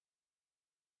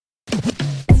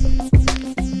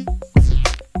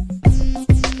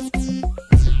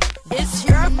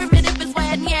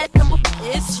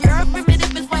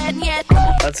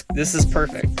This is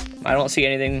perfect. I don't see how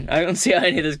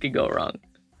any of this could go wrong.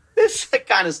 This is the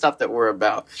kind of stuff that we're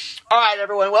about. All right,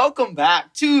 everyone, welcome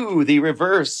back to the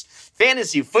Reverse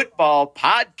Fantasy Football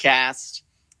Podcast.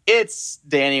 It's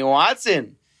Danny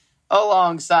Watson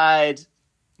alongside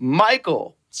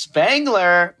Michael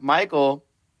Spangler. Michael,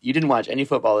 you didn't watch any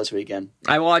football this weekend.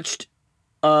 I watched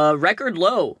a record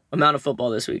low amount of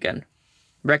football this weekend.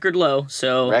 Record low.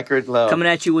 Coming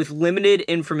at you with limited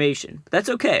information. That's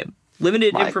okay.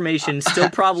 Limited information, still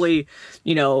probably,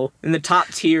 in the top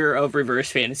tier of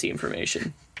reverse fantasy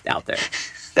information out there.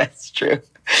 That's true.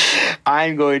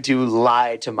 I'm going to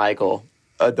lie to Michael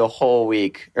the whole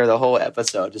week or the whole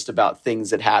episode just about things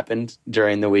that happened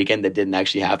during the weekend that didn't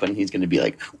actually happen. He's going to be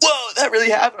like, whoa, that really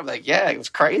happened. I'm like, yeah, it was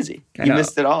crazy. You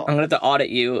missed it all. I'm going to have to audit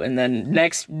you. And then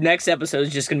next episode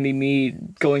is just going to be me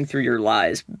going through your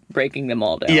lies, breaking them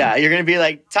all down. Yeah, you're going to be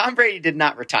like, Tom Brady did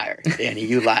not retire. Danny,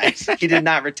 you lied. He did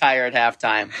not retire at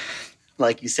halftime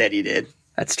like you said he did.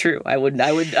 That's true. I would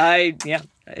catch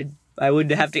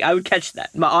that.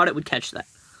 My audit would catch that.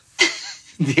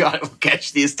 The audit will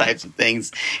catch these types of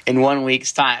things in 1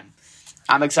 week's time.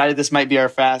 I'm excited. This might be our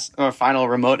final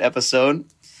remote episode.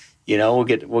 We'll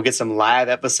get some live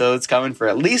episodes coming for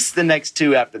at least the next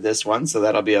 2 after this one, so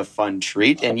that'll be a fun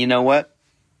treat. And you know what?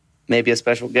 Maybe a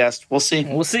special guest. We'll see.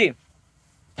 We'll see.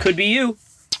 Could be you.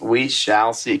 We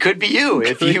shall see. Could be you.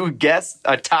 If you guess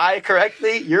a tie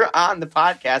correctly, you're on the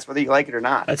podcast, whether you like it or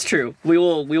not. That's true. We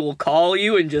will call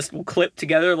you and we'll clip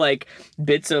together like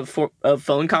bits of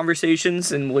phone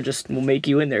conversations, and we'll make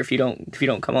you in there if you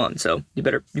don't come on. So you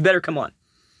better come on.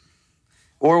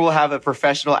 Or we'll have a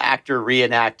professional actor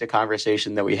reenact a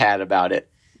conversation that we had about it,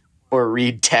 or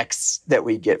read texts that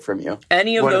we get from you.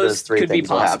 Any of those could be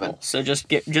possible. So just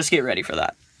get ready for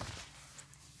that.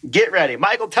 Get ready.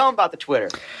 Michael, tell them about the Twitter.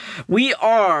 We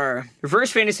are Reverse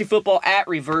Fantasy Football at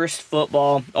Reverse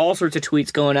Football. All sorts of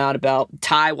tweets going out about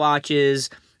tie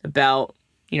watches, about,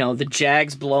 the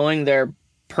Jags blowing their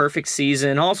perfect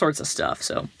season, all sorts of stuff.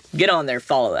 So get on there,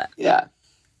 follow that. Yeah.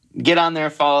 Get on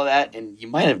there, follow that. And you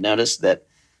might have noticed that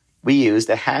we used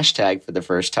a hashtag for the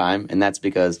first time, and that's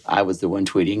because I was the one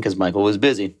tweeting because Michael was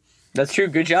busy. That's true.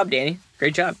 Good job, Danny.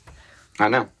 Great job. I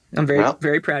know. I'm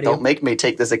very proud of you. Don't make me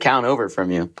take this account over from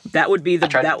you. That would be the. I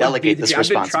try to delegate this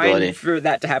responsibility. I've been trying for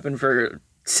that to happen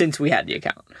since we had the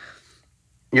account.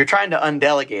 You're trying to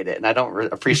undelegate it, and I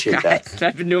don't appreciate that.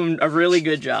 I've been doing a really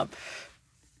good job.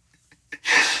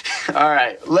 All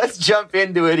right, let's jump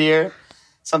into it here.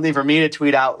 Something for me to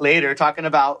tweet out later, talking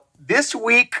about this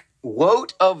week,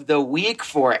 Woat of the Week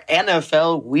for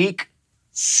NFL Week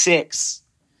 6.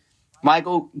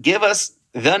 Michael, give us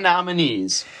the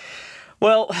nominees.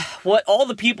 Well, what all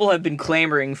the people have been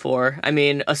clamoring for,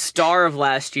 a star of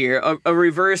last year, a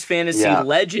reverse fantasy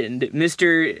legend,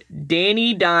 Mr.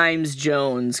 Danny Dimes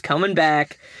Jones, coming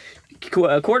back,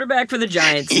 a quarterback for the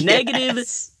Giants, negative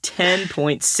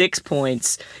 10.6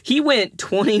 points. He went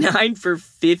 29 for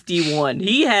 51.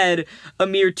 He had a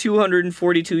mere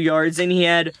 242 yards, and he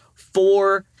had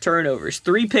 4 turnovers,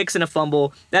 3 picks and a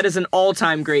fumble. That is an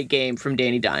all-time great game from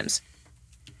Danny Dimes.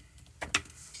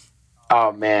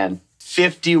 Oh, man.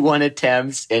 51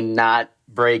 attempts and not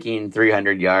breaking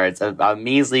 300 yards. A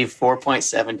measly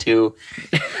 4.72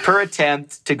 per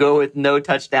attempt to go with no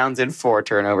touchdowns and 4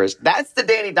 turnovers. That's the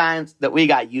Danny Dimes that we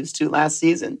got used to last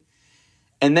season.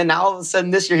 And then all of a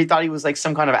sudden this year, he thought he was like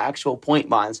some kind of actual point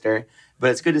monster. But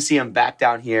it's good to see him back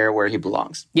down here where he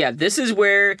belongs. Yeah, this is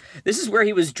where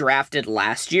he was drafted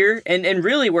last year, and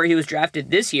really where he was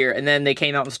drafted this year. And then they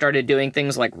came out and started doing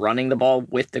things like running the ball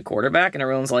with the quarterback, and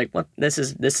everyone's like, "What? This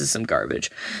is some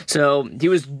garbage." So he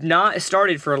was not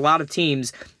started for a lot of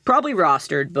teams, probably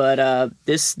rostered, but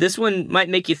this one might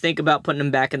make you think about putting him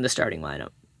back in the starting lineup.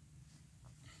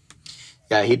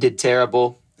 Yeah, he did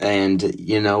terrible. And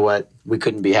you know what? We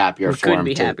couldn't be happier for him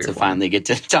to finally get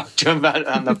to talk to him about it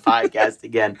on the podcast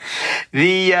again.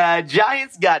 The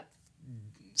Giants got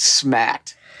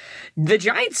smacked. The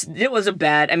Giants, that was a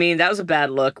bad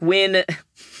look. When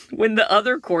the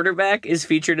other quarterback is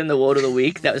featured in the Woat of the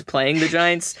Week that was playing the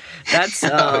Giants, that's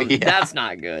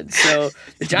not good. So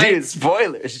the Giants... Dude,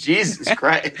 spoilers. Jesus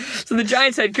Christ. So the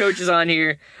Giants head coach is on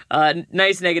here.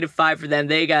 Nice -5 for them.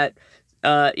 They got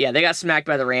smacked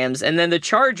by the Rams. And then the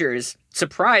Chargers,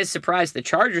 surprise, the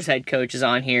Chargers head coach is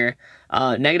on here.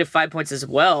 -5 points as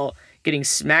well, getting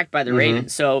smacked by the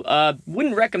Ravens. So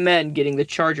wouldn't recommend getting the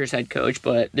Chargers head coach,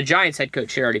 but the Giants head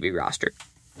coach should already be rostered.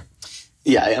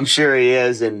 Yeah, I'm sure he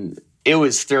is. And it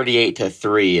was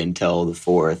 38-3 until the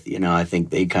 4th. I think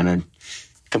they kind of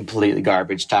completely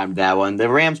garbage timed that one. The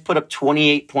Rams put up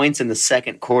 28 points in the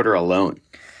second quarter alone.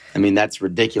 That's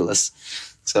ridiculous.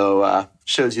 So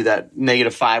shows you that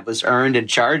 -5 was earned, and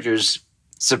Chargers,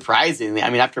 surprisingly, I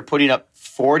mean, after putting up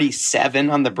 47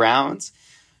 on the Browns,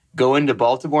 go into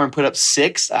Baltimore and put up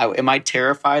 6. Am I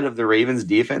terrified of the Ravens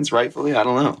defense, rightfully? I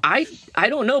don't know. I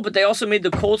don't know, but they also made the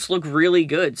Colts look really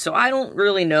good. So I don't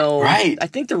really know. Right. I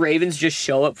think the Ravens just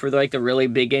show up for like the really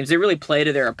big games. They really play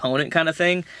to their opponent kind of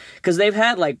thing, because they've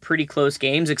had like pretty close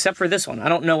games, except for this one. I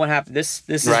don't know what happened. This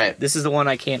is the one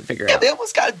I can't figure out. They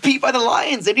almost got beat by the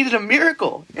Lions. They needed a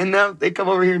miracle. And now they come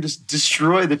over here and just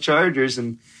destroy the Chargers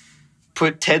and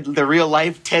put the real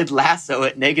life Ted Lasso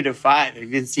at -5. Have you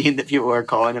been seeing that people are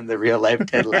calling him the real life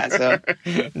Ted Lasso?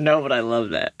 No, but I love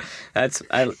that.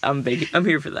 I'm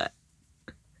here for that.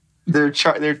 Their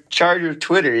Charger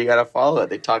Twitter, you got to follow it.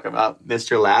 They talk about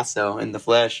Mr. Lasso in the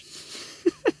flesh.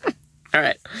 All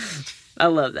right, I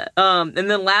love that. And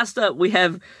then last up we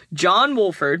have John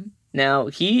Wolford. Now,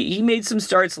 he made some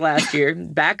starts last year,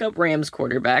 backup Rams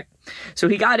quarterback. So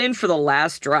he got in for the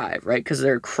last drive, right? Because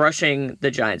they're crushing the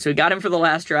Giants. So he got in for the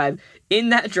last drive.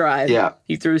 In that drive,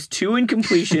 he throws 2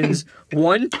 incompletions,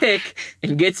 1 pick,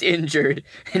 and gets injured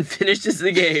and finishes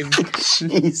the game.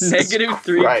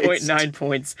 -3.9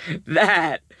 points.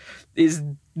 That is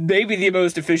maybe the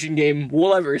most efficient game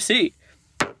we'll ever see.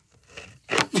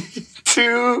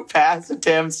 2 pass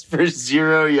attempts for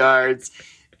 0 yards.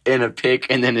 And a pick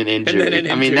and then an injury.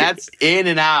 I mean, that's in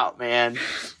and out, man.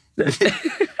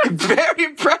 Very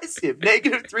impressive.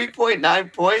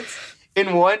 -3.9 points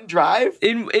in one drive.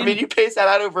 I mean, you pace that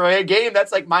out over a game,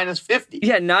 that's like -50.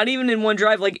 Yeah, not even in one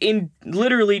drive, like in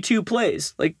literally 2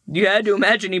 plays. Like, you had to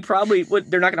imagine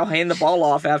they're not going to hand the ball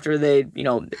off after they,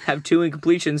 have 2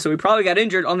 incompletions. So he probably got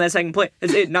injured on that second play.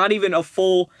 It's not even a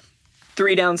full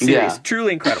 3-down series. Yeah.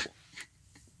 Truly incredible.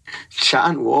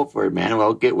 John Wolford, man,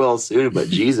 well, get well soon, but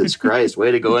Jesus Christ,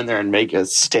 way to go in there and make a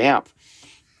stamp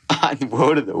on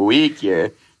Woe of the Week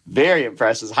here. Very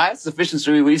impressive. Highest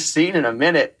efficiency we've seen in a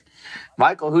minute.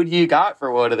 Michael, who do you got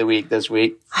for Woe of the Week this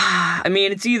week? I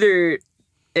mean, it's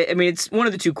one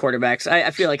of the 2 quarterbacks.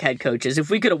 I feel like head coaches. If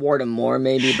we could award them more,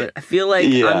 maybe, but I feel like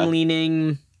I'm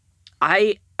leaning...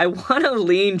 I want to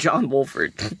lean John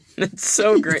Wolford. It's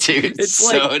so great. Dude, it's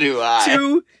so do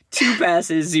I. Two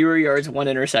passes, 0 yards, 1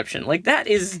 interception. Like,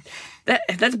 that's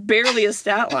barely a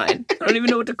stat line. I don't even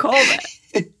know what to call that.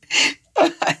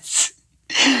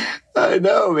 I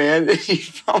know, man. He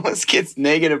almost gets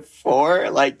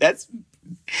 -4. Like, that's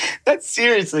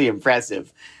seriously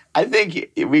impressive. I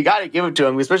think we got to give it to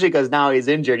him, especially because now he's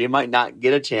injured. He might not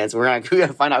get a chance. We got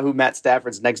to find out who Matt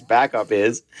Stafford's next backup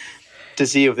is to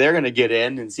see if they're going to get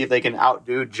in and see if they can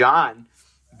outdo John.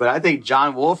 But I think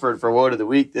John Wolford for Woe of the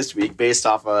Week this week, based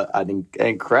off an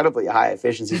incredibly high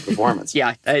efficiency performance.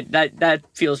 Yeah, that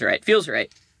feels right. Feels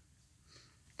right.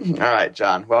 All right,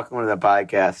 John. Welcome to the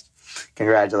podcast.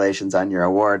 Congratulations on your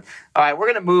award. All right, we're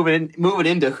gonna move it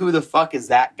into Who the Fuck Is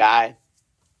That Guy?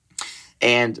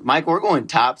 And Mike, we're going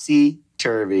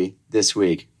topsy-turvy this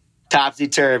week.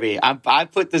 Topsy-turvy. I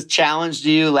put this challenge to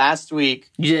you last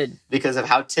week. You did. Because of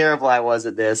how terrible I was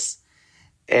at this.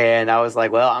 And I was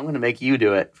like, well, I'm going to make you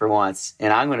do it for once.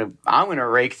 And I'm going to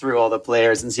rake through all the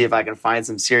players and see if I can find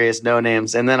some serious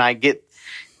no-names. And then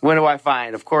when do I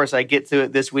find? Of course, I get to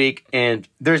it this week, and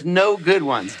there's no good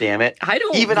ones, damn it. I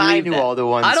knew all the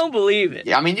ones. I don't believe it.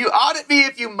 Yeah, I mean, you audit me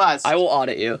if you must. I will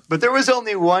audit you. But there was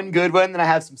only one good one, and I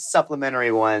have some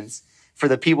supplementary ones for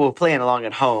the people playing along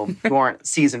at home who aren't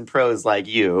seasoned pros like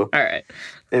you. All right.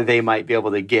 They might be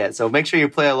able to get. So make sure you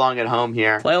play along at home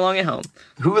here. Play along at home.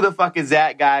 Who the fuck is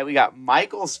that guy? We got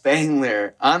Michael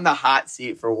Spangler on the hot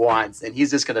seat for once, and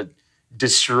he's just going to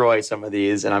destroy some of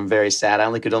these, and I'm very sad.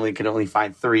 I could only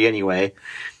find 3 anyway.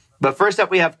 But first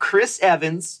up, we have Chris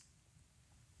Evans.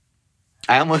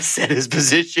 I almost said his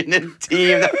position and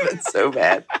team. That was so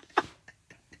bad.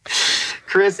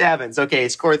 Chris Evans. Okay, he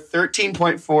scored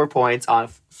 13.4 points on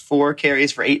 4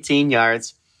 carries for 18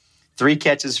 yards. 3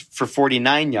 catches for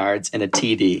 49 yards and a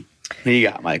TD. Who you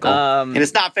got, Michael? And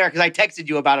it's not fair because I texted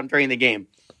you about him during the game.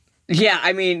 Yeah,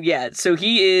 I mean, yeah. So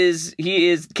he is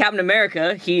Captain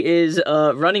America. He is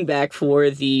running back for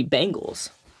the Bengals.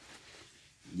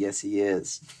 Yes, he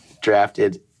is.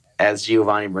 Drafted as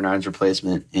Giovanni Bernard's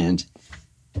replacement, and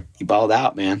he balled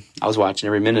out, man. I was watching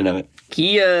every minute of it.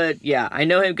 I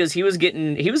know him because he was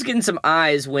getting some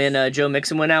eyes when Joe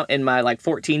Mixon went out in my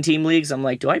 14 team leagues. I'm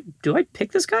like, do I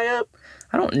pick this guy up?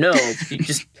 I don't know.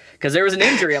 Just because there was an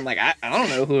injury, I'm like, I don't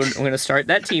know who I'm going to start.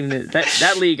 That team,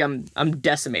 that league, I'm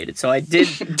decimated. So I did.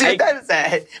 Dude,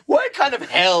 what kind of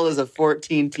hell is a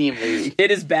 14 team league?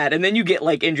 It is bad. And then you get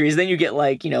injuries. Then you get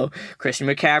Christian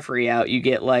McCaffrey out. You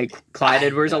get Clyde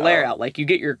Edwards-Helaire out. You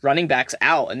get your running backs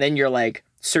out, and then you're like,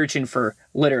 searching for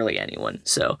literally anyone.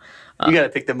 So you got to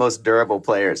pick the most durable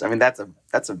players. I mean, that's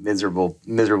a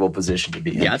miserable position to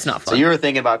be in. Yeah, it's not fun. So you were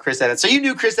thinking about Chris Evans. So you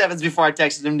knew Chris Evans before I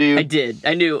texted him to you? I did.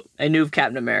 I knew of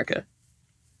Captain America.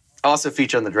 Also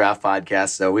featured on the Draft Podcast,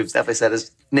 so we've definitely said his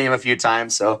name a few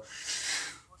times. So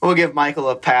we'll give Michael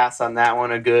a pass on that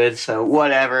one, a good. So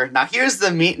whatever. Now here's the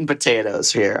meat and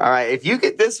potatoes here. All right, if you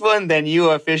get this one, then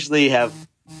you officially have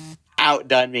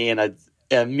outdone me in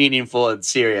a meaningful and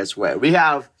serious way. We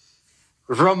have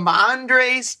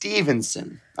Ramondre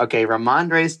Stevenson. Okay,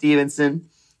 Ramondre Stevenson,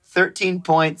 13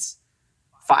 points,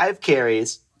 5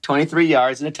 carries, 23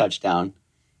 yards and a touchdown,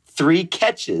 3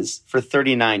 catches for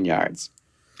 39 yards.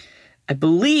 I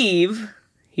believe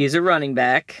he's a running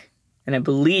back, and I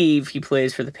believe he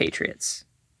plays for the Patriots.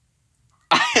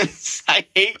 I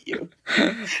hate you.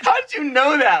 How did you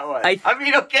know that one? I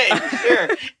mean, okay, sure.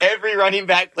 Every running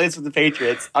back plays for the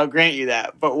Patriots. I'll grant you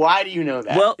that. But why do you know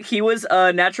that? Well, he was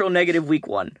natural negative week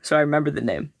 1, so I remember the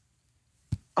name.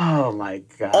 Oh, my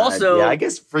God. Also, yeah, I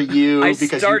guess for you, I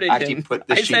because started you actually him. put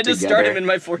the sheet together. I said to start him in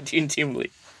my 14-team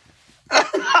league.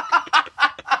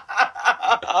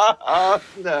 Oh,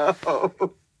 no.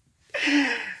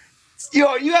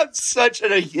 You have such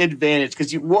an advantage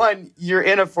because you're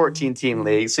in a 14-team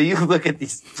league, so you look at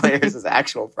these players as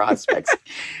actual prospects.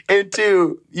 And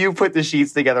 2, you put the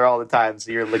sheets together all the time,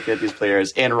 so you're looking at these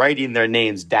players and writing their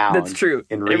names down. That's true.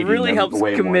 And it really helps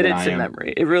commit it to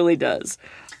memory. It really does.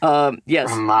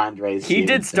 Yes, Ramondre he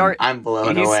did start. I'm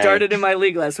blown away. He started in my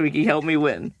league last week. He helped me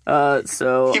win.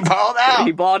 So he balled out.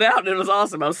 He balled out, and it was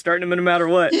awesome. I was starting him no matter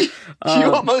what. You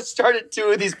almost started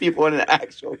 2 of these people in an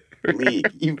actual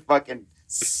league. You fucking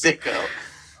sicko.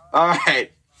 All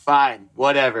right, fine,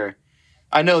 whatever.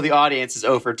 I know the audience is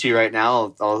 0 for 2 right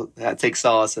now. I'll take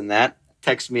solace in that.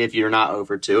 Text me if you're not 0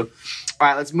 for 2. All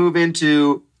right, let's move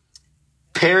into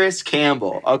Paris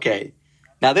Campbell. Okay.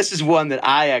 Now, this is one that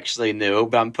I actually knew,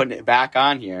 but I'm putting it back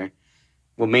on here.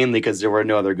 Well, mainly because there were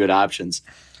no other good options.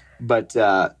 But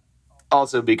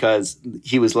also because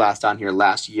he was last on here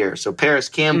last year. So Paris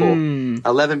Campbell,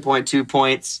 11.2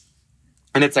 points.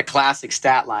 And it's a classic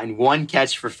stat line. 1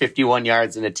 catch for 51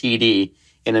 yards and a TD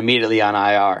and immediately on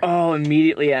IR. Oh,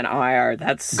 immediately on IR.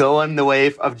 That's going the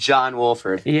way of John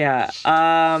Wolford. Yeah.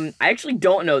 I actually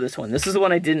don't know this one. This is the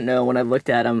one I didn't know when I looked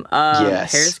at him.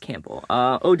 Yes. Paris Campbell.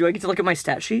 Do I get to look at my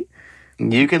stat sheet?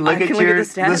 You can look at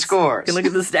the scores. I can look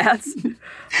at the stats. You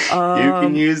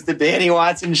can use the Danny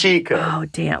Watson cheat code. Oh,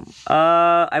 damn.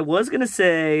 I was going to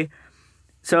say,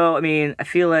 so, I mean, I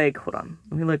feel like, hold on.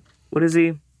 Let me look. What is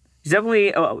he? He's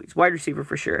definitely, he's wide receiver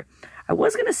for sure. I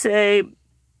was going to say,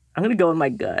 I'm going to go with my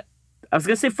gut. I was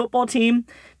going to say football team,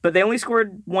 but they only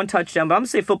scored 1 touchdown, but I'm going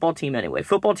to say football team anyway.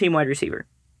 Football team wide receiver.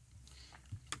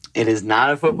 It is not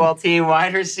a football team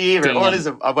wide receiver. Damn. Well, it is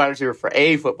a wide receiver for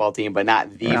a football team, but not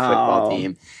the football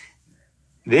team.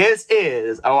 This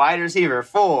is a wide receiver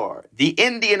for the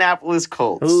Indianapolis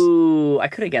Colts. Ooh, I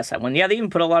could have guessed that one. Yeah, they even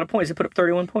put a lot of points. They put up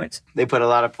 31 points. They put a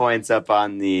lot of points up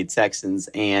on the Texans,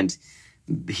 and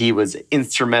he was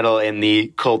instrumental in the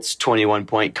Colts'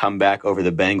 21-point comeback over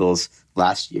the Bengals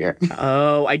last year.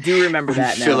 Oh, I do remember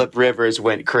that now. Phillip Rivers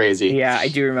went crazy. Yeah, I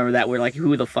do remember that. We're like,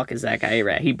 who the fuck is that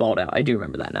guy? He balled out. I do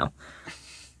remember that now.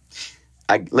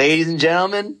 Ladies and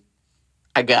gentlemen,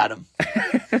 I got him.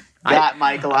 Got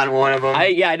Michael on one of them.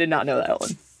 I did not know that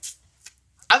one.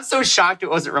 I'm so shocked it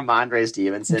wasn't Ramondre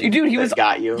Stevenson. Dude, he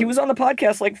got you. He was on the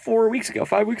podcast like 5 weeks ago.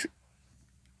 I don't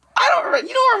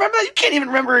remember that. You can't even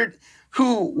remember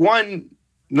who won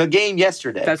the game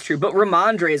yesterday. That's true. But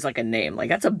Ramondre is like a name. Like,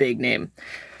 that's a big name.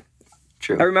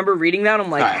 True. I remember reading that.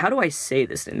 I'm like, right. How do I say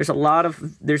this name? There's a lot of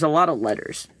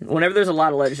letters. Whenever there's a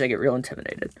lot of letters, I get real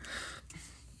intimidated.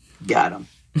 Got him.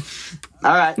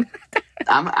 All right.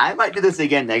 I might do this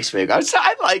again next week.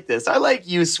 I like this. I like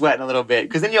you sweating a little bit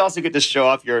because then you also get to show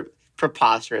off your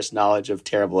preposterous knowledge of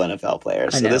terrible NFL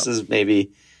players. So this is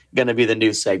maybe going to be the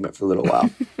new segment for a little while.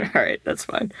 All right. That's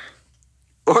fine.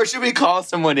 Or should we call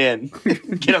someone in?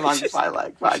 Get them on the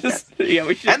Flylag podcast.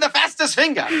 We should. And the fastest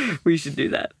finger. We should do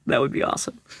that. That would be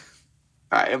awesome.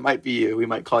 All right, it might be you. We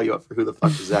might call you up for who the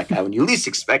fuck is that guy when you least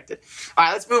expect it. All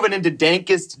right, let's move it into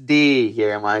Dankest D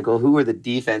here, Michael. Who are the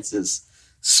defenses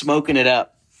smoking it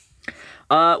up?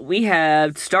 We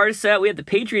have starter set. We have the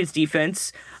Patriots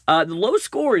defense. The low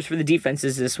scores for the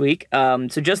defenses this week. So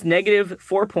just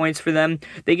 -4 points for them.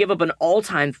 They give up an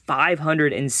all-time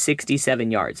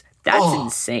 567 yards. That's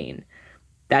insane.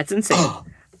 That's insane.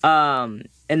 And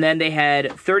then they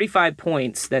had 35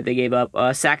 points that they gave up,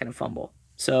 sack and a fumble.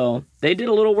 So they did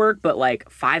a little work, but like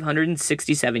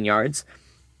 567 yards.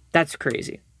 That's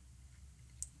crazy.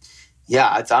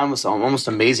 Yeah, it's almost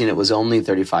amazing it was only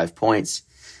 35 points.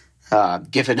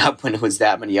 giving up when it was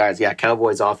that many yards. Yeah,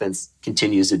 Cowboys offense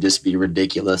continues to just be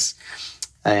ridiculous.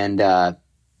 And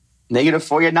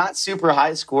 -4, not super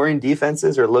high scoring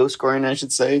defenses, or low scoring, I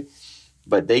should say,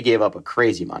 but they gave up a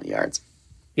crazy amount of yards.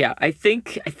 Yeah, I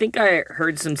think I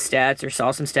heard some stats or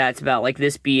saw some stats about like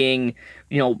this being,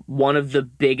 one of the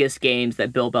biggest games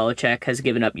that Bill Belichick has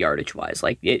given up yardage wise.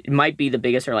 Like it might be the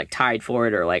biggest, or like tied for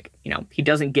it, or like, he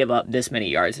doesn't give up this many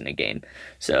yards in a game.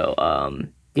 So,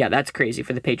 yeah, that's crazy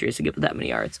for the Patriots to give up that many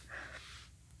yards.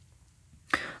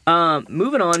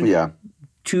 Moving on. Yeah.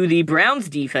 To the Browns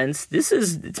defense,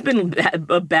 it's been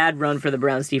a bad run for the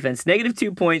Browns defense.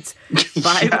 -2 points,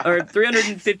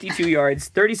 352 yards,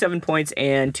 37 points,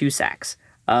 and 2 sacks.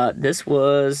 This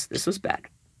was bad.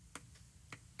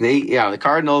 The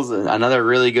Cardinals, another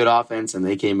really good offense, and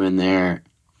they came in there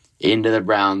into the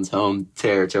Browns' home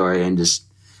territory and just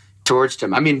torched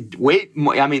them. I mean,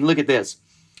 look at this.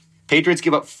 Patriots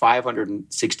give up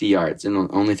 560 yards and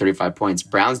only 35 points.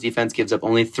 Browns defense gives up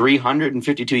only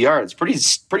 352 yards.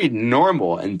 Pretty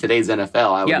normal in today's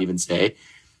NFL, I would even say.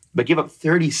 But give up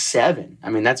 37. I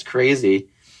mean, that's crazy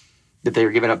that they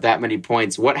were giving up that many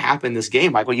points. What happened this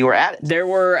game, Michael? You were at it. There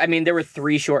were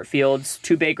 3 short fields,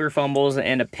 2 Baker fumbles,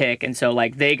 and a pick. And so,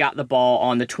 like, they got the ball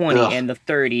on the 20 and the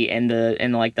 30 and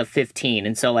the 15.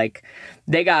 And so, like,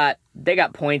 they got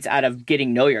points out of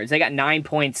getting no yards. They got 9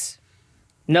 points.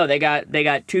 No, they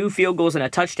got 2 field goals and a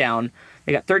touchdown.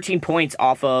 They got 13 points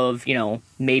off of,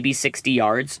 maybe 60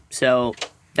 yards. So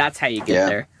that's how you get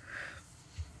there.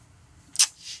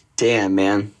 Damn,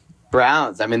 man.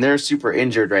 Browns, they're super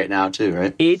injured right now too,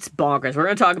 right? It's bonkers. We're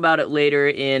going to talk about it later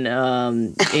in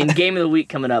Game of the Week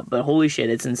coming up, but holy shit,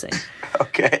 it's insane.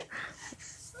 Okay.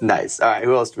 Nice. All right,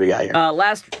 who else do we got here?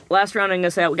 Last round, I'm going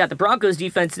to say we got the Broncos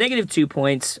defense, -2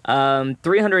 points,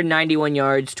 391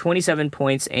 yards, 27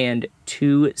 points, and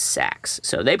 2 sacks.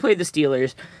 So they played the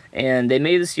Steelers, and they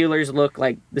made the Steelers look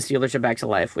like the Steelers are back to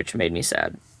life, which made me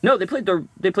sad. No, they played the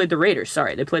Raiders.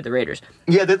 Sorry, they played the Raiders.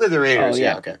 Yeah, they played the Raiders. Oh,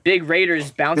 yeah. Okay. Big Raiders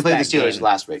bounce back. They played the Steelers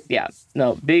last week. Yeah.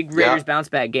 No, big Raiders bounce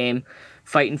back game,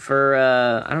 fighting for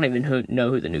I don't even know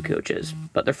who the new coach is,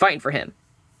 but they're fighting for him.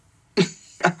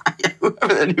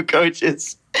 Whoever the new coach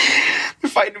is. They're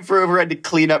fighting for whoever had to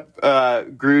clean up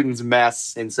Gruden's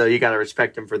mess, and so you got to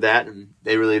respect him for that. And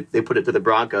they put it to the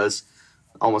Broncos,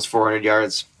 almost 400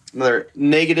 yards. Another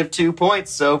 -2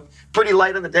 points, so pretty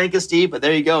light on the Dankesty, but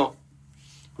there you go.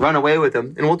 Run away with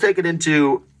them. And we'll take it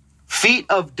into Feet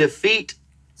of Defeat.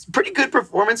 Some pretty good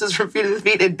performances from Feet of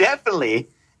Defeat, and definitely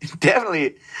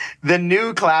the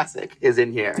new classic is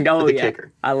in here for the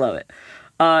kicker. I love it.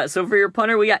 So for your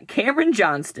punter, we got Cameron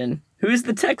Johnston, who's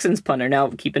the Texans punter.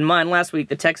 Now, keep in mind, last week,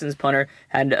 the Texans punter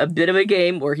had a bit of a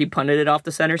game where he punted it off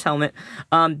the center's helmet.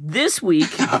 This week...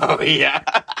 Oh, yeah.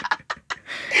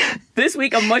 This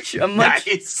week, a much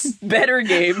nice. better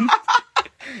game.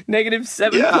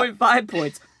 -7.5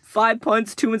 points. 5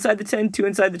 punts, 2 inside the 10, 2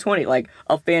 inside the 20. Like,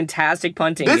 a fantastic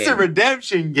punting game. This is a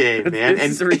redemption game, man.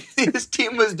 His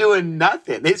team was doing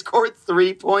nothing. They scored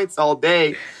 3 points all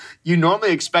day. You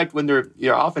normally expect when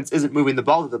your offense isn't moving the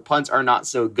ball that the punts are not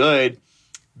so good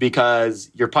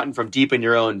because you're punting from deep in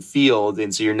your own field,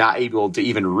 and so you're not able to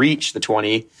even reach the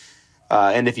 20.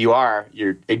 And if you are,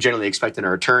 you're generally expecting a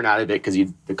return out of it because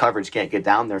the coverage can't get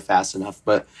down there fast enough.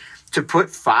 But to put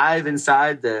 4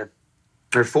 inside the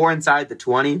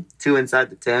 20, 2 inside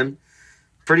the 10,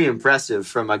 pretty impressive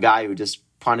from a guy who just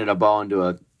punted a ball into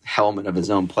a helmet of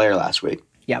his own player last week.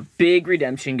 Yeah, big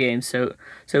redemption game. So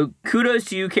kudos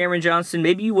to you, Cameron Johnston.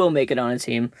 Maybe you will make it on a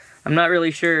team. I'm not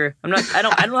really sure. I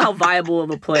don't know how viable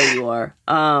of a play you are.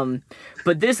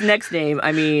 But this next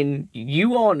name,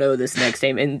 you all know this next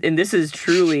name, and this is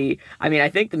truly, I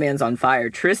think the man's on fire.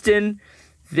 Tristan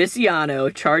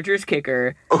Viciano, Chargers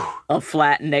kicker, a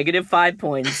flat -5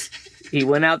 points. He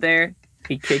went out there,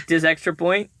 he kicked his extra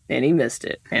point, and he missed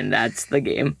it. And that's the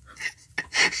game.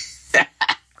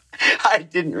 I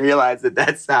didn't realize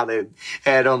that's how they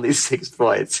had only 6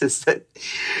 points. It's that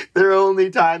their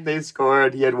only time they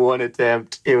scored, he had 1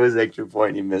 attempt. It was extra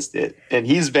point. He missed it. And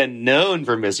he's been known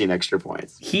for missing extra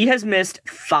points. He has missed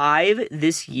 5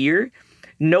 this year.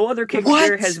 No other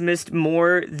kicker has missed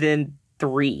more than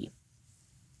 3.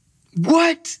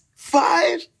 What?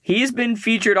 5? He's been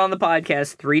featured on the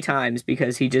podcast 3 times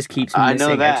because he just keeps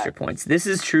missing extra points. This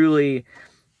is truly...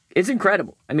 It's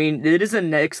incredible. It is a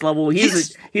next level.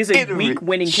 He's a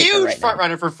week-winning kicker right now. Huge front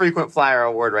runner for frequent flyer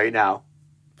award right now.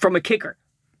 From a kicker.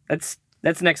 That's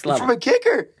next level. From a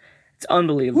kicker. It's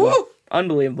unbelievable. Woo!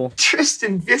 Unbelievable.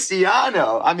 Tristan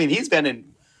Viciano. He's been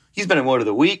in Word of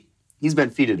the Week. He's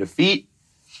been Feet of Defeat.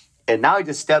 And now he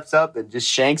just steps up and just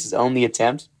shanks his only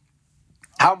attempt.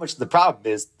 how much the problem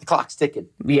is the clock's ticking.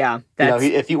 Yeah.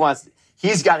 If he wants,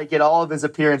 he's got to get all of his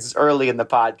appearances early in the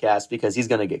podcast because he's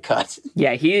going to get cut.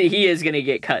 Yeah, he is going to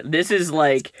get cut. This is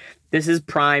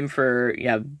prime for,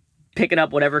 picking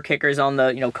up whatever kickers on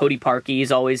the, Cody Parkey.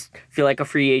 He's always feel like a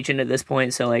free agent at this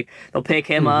point. So, they'll pick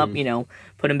him up,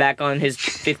 put him back on his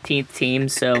 15th team.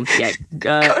 So, yeah.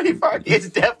 Cody Parkey is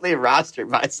definitely rostered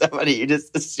by somebody. You're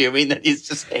just assuming that he's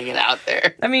just hanging out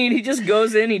there. I mean, he just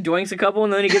goes in, he doinks a couple,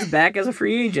 and then he gets back as a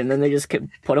free agent. Then they just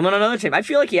put him on another team. I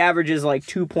feel like he averages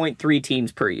 2.3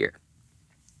 teams per year.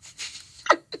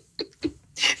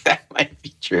 That might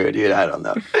be true, dude. I don't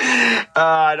know.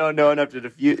 I don't know enough to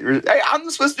defuse. I'm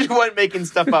supposed to be the one making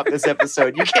stuff up this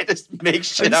episode. You can't just make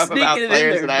shit up about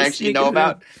players that I actually know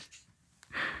about.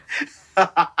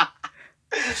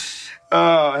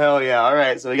 Oh, hell yeah. All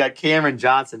right, so we got Cameron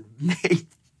Johnson.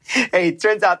 Hey, it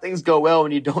turns out things go well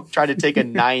when you don't try to take a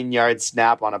 9-yard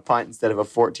snap on a punt instead of a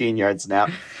 14-yard snap.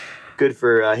 Good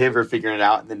for him for figuring it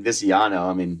out. And then Visiano,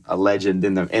 I mean, a legend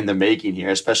in the making here,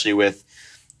 especially with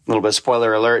a little bit of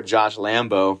spoiler alert, Josh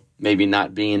Lambo maybe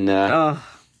not being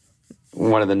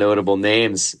one of the notable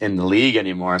names in the league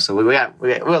anymore. So we'll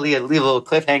leave a little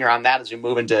cliffhanger on that as we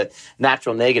move into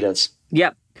natural negatives.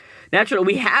 Yep.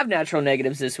 We have natural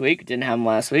negatives this week. Didn't have them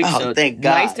last week. Oh, so thank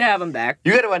God. Nice to have them back.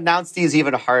 You got to announce these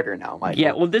even harder now, Michael.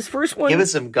 Yeah, well, this first one... Give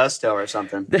us some gusto or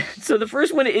something. So the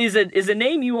first one is a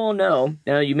name you all know.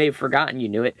 You may have forgotten you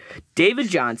knew it. David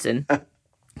Johnson,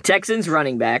 Texans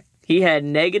running back. He had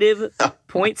negative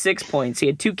 0.6 points. He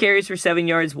had 2 carries for 7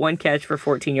 yards, 1 catch for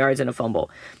 14 yards, and a fumble.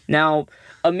 Now,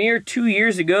 a mere 2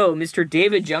 years ago, Mr.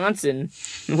 David Johnson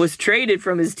was traded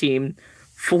from his team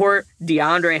for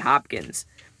DeAndre Hopkins.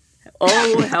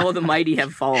 Oh, how the mighty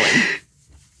have fallen.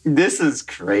 This is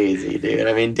crazy, dude.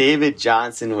 I mean, David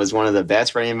Johnson was one of the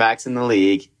best running backs in the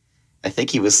league. I think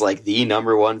he was the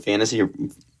number 1 fantasy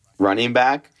running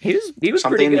back. He was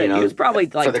pretty good. He was probably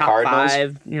top Cardinals.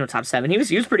 5, top 7. He was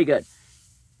pretty good.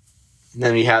 And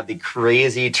then we have the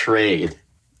crazy trade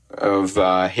of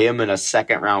him and a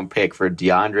 2nd-round pick for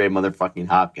DeAndre motherfucking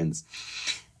Hopkins.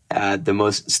 The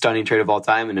most stunning trade of all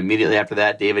time. And immediately after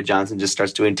that, David Johnson just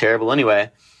starts doing terrible anyway.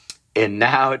 And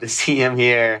now to see him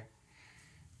here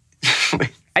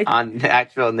on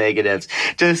actual negatives,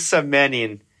 just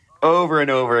cementing over and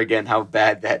over again how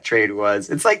bad that trade was.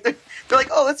 It's like they're like,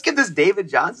 oh, let's give this David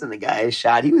Johnson the guy a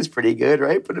shot. He was pretty good,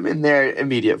 right? Put him in there,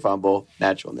 immediate fumble,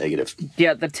 natural negative.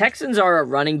 Yeah, the Texans are a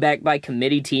running back by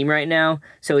committee team right now.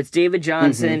 So it's David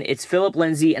Johnson, it's Phillip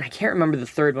Lindsay, and I can't remember the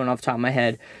third one off the top of my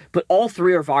head, but all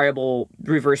 3 are viable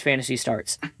reverse fantasy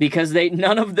starts because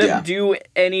none of them do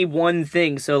any one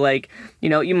thing. So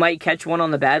you might catch one on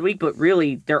the bad week, but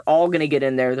really they're all going to get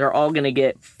in there. They're all going to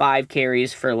get 5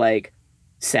 carries for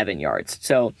 7 yards.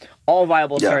 So all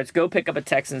viable starts. Go pick up a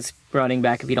Texans running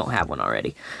back if you don't have one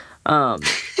already.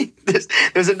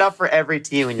 There's enough for every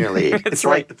team in your league. It's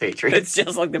right. Like the Patriots. It's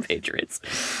just like the Patriots.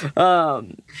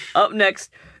 Up next,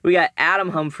 we got Adam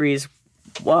Humphries,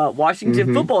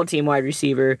 Washington football team wide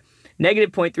receiver.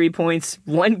 Negative 0.3 points,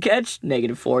 1 catch,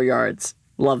 negative 4 yards.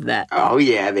 Love that. Oh,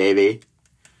 yeah, baby.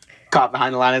 Caught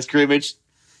behind the line of scrimmage.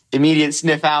 Immediate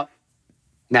sniff out.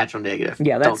 Natural negative.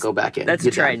 Yeah, don't go back in. That's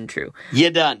tried and true.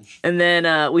 You're done. And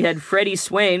then we had Freddie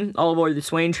Swain, all aboard the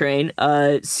Swain train.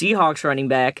 Seahawks running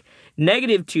back,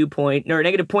 negative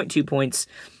 0.2 points,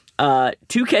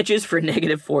 2 catches for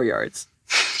negative 4 yards.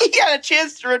 He got a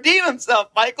chance to redeem himself,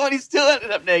 Michael, and he still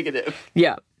ended up negative.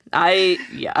 Yeah, I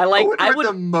would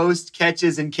the most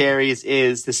catches and carries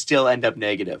is to still end up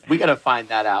negative. We got to find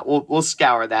that out. We'll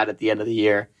scour that at the end of the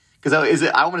year because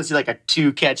I want to see a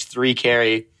 2 catch, 3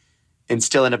 carry. And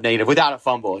still end up negative without a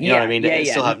fumble. You know what I mean? And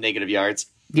still have negative yards.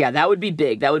 Yeah, that would be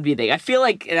big. I feel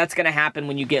like that's going to happen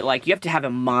when you get you have to have a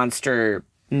monster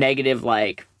negative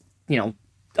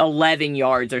 11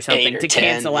 yards or something to 10,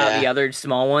 cancel out the other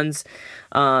small ones.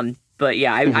 But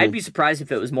yeah, I'd be surprised if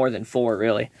it was more than 4,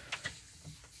 really.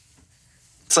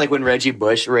 It's like when Reggie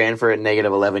Bush ran for a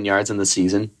negative 11 yards in the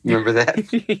season. You remember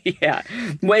that? Yeah.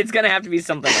 Well, it's going to have to be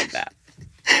something like that.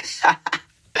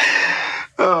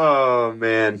 Oh,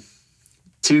 man.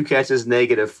 2 catches,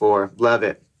 negative 4. Love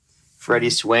it. Freddie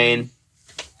Swain,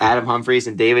 Adam Humphries,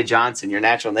 and David Johnson. Your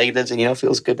natural negatives, and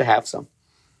feels good to have some.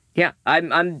 Yeah,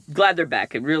 I'm glad they're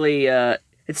back. It really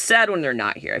it's sad when they're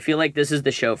not here. I feel like this is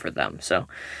the show for them. So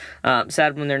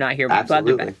sad when they're not here, but glad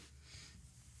they're back.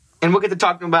 And we'll get to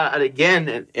talking about it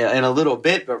again in a little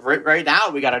bit, but right now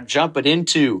we got to jump it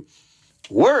into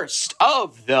worst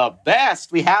of the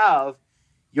best. We have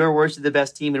your worst of the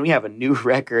best team, and we have a new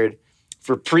record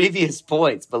for previous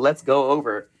points, but let's go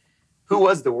over who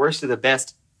was the worst of the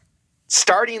best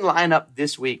Starting lineup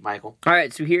this week, Michael. All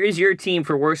right, so here is your team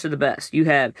for worst of the best. You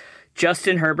have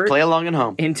Justin Herbert. Play along at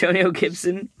home. Antonio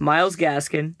Gibson, Myles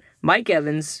Gaskin, Mike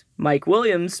Evans, Mike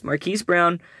Williams, Marquise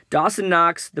Brown, Dawson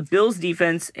Knox, the Bills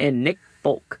defense, and Nick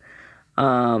Folk.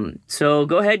 So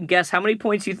go ahead and guess how many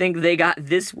points you think they got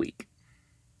this week.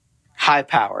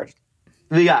 High-powered.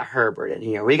 We got Herbert in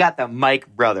here. We got the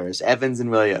Mike brothers, Evans and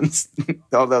Williams.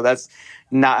 Although that's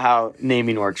not how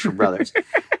naming works for brothers.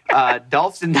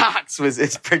 Dawson Knox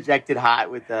is projected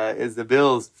hot with is the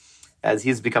Bills, as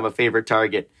he's become a favorite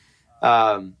target.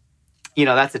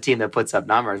 That's a team that puts up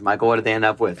numbers. Michael, what did they end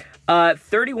up with?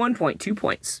 31.2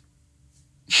 points.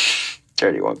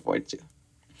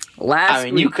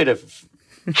 31.2. You could have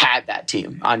had that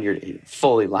team on your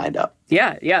fully lined up.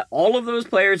 Yeah. All of those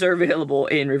players are available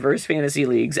in reverse fantasy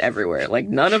leagues everywhere. Like,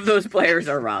 none of those players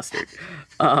are rostered.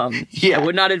 I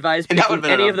would not advise picking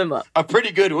any of them up. A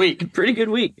pretty good week. It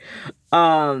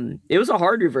was a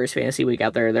hard reverse fantasy week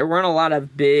out there. There weren't a lot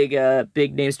of big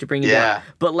names to bring you down.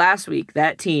 But last week,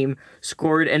 that team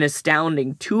scored an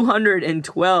astounding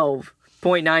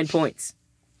 212.9 points.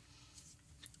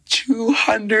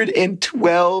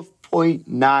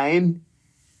 212.9?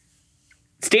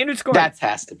 Standard scoring. That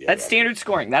has to be. That's standard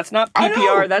scoring. That's not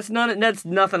PPR. That's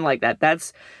nothing like that.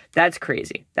 That's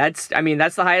crazy. That's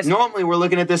the highest. Normally we're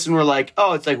looking at this and we're like,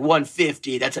 oh, it's like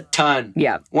 150. That's a ton.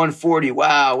 Yeah. 140.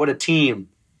 Wow, what a team.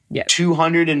 Yeah.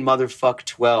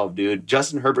 212, dude.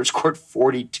 Justin Herbert scored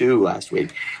 42 last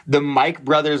week. The Mike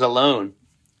brothers alone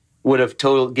would have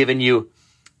given you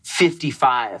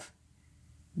 55.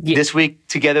 Yeah. This week,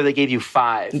 together, they gave you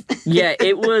 5. Yeah,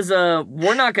 it was,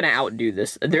 we're not going to outdo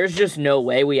this. There's just no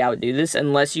way we outdo this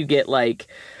unless you get, like,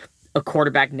 a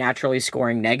quarterback naturally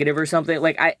scoring negative or something.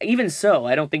 Like, I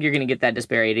don't think you're going to get that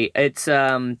disparity. It's,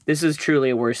 this is truly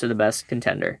a worst of the best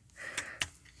contender.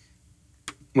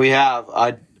 We have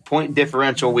a point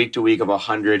differential week to week of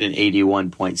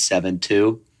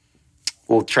 181.72.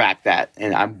 We'll track that,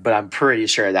 but I'm pretty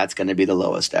sure that's going to be the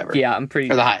lowest ever. Yeah, or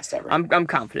the highest ever. I'm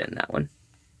confident in that one.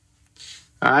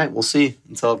 All right, we'll see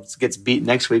until it gets beat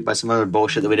next week by some other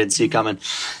bullshit that we didn't see coming.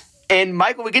 And,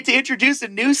 Michael, we get to introduce a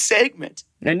new segment.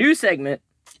 A new segment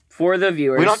for the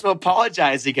viewers. We don't have to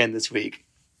apologize again this week.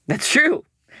 That's true.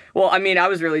 Well, I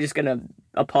was really just going to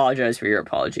apologize for your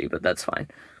apology, but that's fine.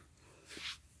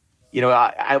 We don't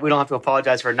have to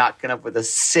apologize for not coming up with a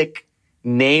sick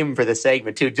name for the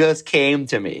segment, too. It just came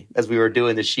to me as we were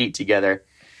doing the sheet together.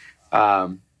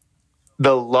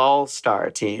 The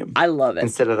Lol-Star team. I love it.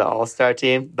 Instead of the All-Star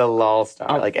team, the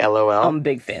Lol-Star, like LOL. I'm a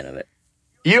big fan of it.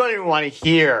 You don't even want to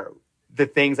hear the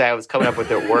things I was coming up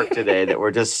with at work today that were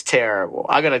just terrible.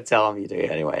 I'm going to tell them you do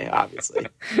anyway, obviously.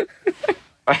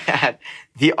 I had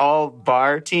the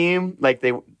All-Bar team, like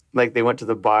they went to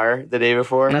the bar the day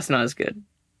before. That's not as good.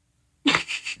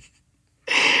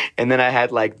 And then I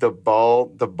had like the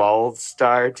Ball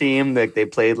Star team, like they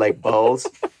played like balls.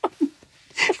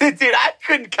 Dude, I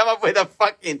couldn't come up with a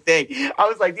fucking thing. I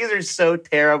was like, these are so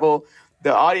terrible.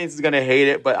 The audience is going to hate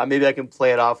it, but maybe I can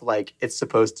play it off like it's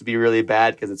supposed to be really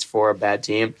bad because it's for a bad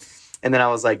team. And then I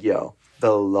was like, the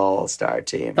Lol-Star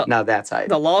team. Now that's hype.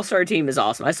 The Lol-Star team is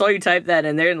awesome. I saw you type that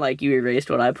in there and like you erased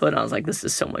what I put. And I was like, this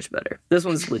is so much better. This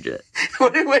one's legit.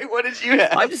 Wait, what did you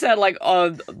have? I just had like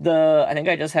I think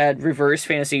I just had reverse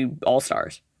fantasy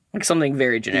all-stars. Like something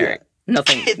very generic. Yeah.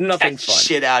 Nothing fun.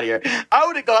 Shit out of here. I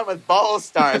would have gone with Ball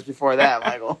Stars before that,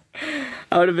 Michael.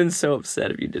 I would have been so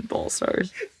upset if you did Ball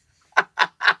Stars. All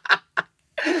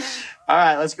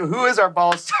right, let's go. Who is our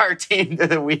Ball Star team of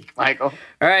the week, Michael?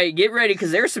 All right, get ready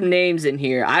because there's some names in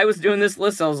here. I was doing this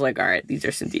list. I was like, all right, these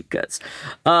are some deep cuts.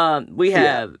 We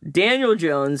have Daniel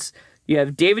Jones. You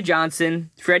have David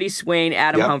Johnson, Freddie Swain,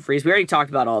 Adam Humphries. We already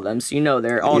talked about all of them, so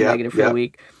they're all negative for the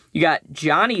week. You got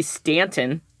Johnny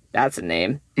Stanton. That's a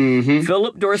name. Mm-hmm.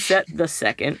 Philip Dorsett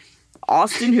II,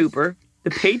 Austin Hooper, the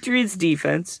Patriots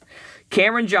defense,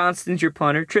 Cameron Johnston's your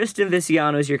punter, Tristan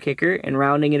Viciano's your kicker, and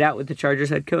rounding it out with the Chargers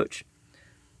head coach.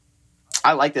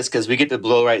 I like this because we get to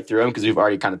blow right through them because we've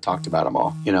already kind of talked about them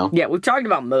all, Yeah, we've talked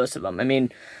about most of them.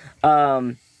 and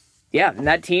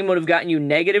that team would have gotten you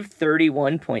negative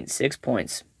 31.6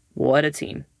 points. What a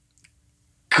team.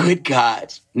 Good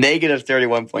God. Negative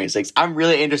 31.6. I'm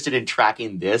really interested in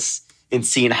tracking this and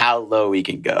seeing how low we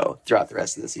can go throughout the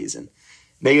rest of the season.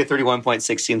 Negative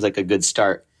 31.6 seems like a good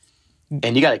start.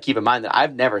 And you got to keep in mind that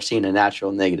I've never seen a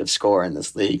natural negative score in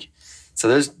this league. So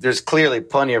there's clearly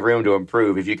plenty of room to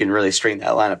improve if you can really string that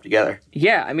lineup together.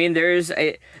 Yeah,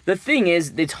 the thing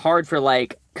is, it's hard for,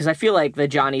 like, because I feel like the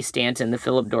Johnny Stanton, the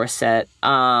Philip Dorsett,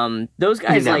 those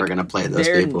guys, you're never going to play those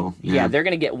people. Yeah, they're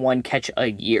going to get one catch a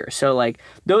year. So, like,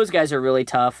 those guys are really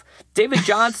tough. David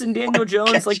Johnson, Daniel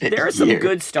Jones, like, there are some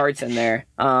good starts in there.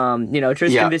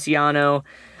 Tristan Viciano,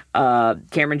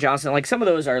 Cameron Johnson, like, some of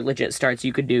those are legit starts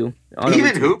you could do.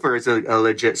 Even Hooper is a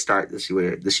legit start this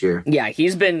year. Yeah,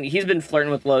 he's been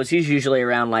flirting with lows. He's usually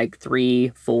around, like, 3,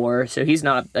 4, so he's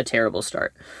not a terrible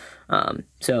start.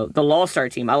 So the All-Star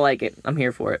team, I like it. I'm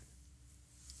here for it.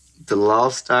 The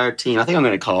All-Star team. I think I'm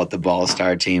going to call it the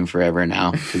Ball-Star team forever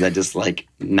now because I just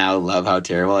now love how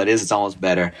terrible it is. It's almost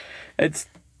better. It's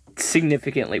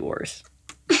significantly worse.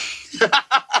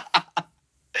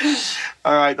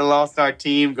 All right, the All-Star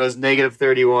team goes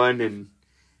 -31 and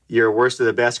your worst of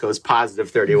the best goes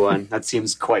 +31. That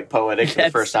seems quite poetic for the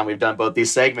first time we've done both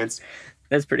these segments.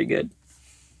 That's pretty good.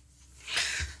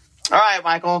 All right,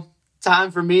 Michael.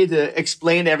 Time for me to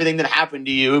explain everything that happened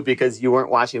to you because you weren't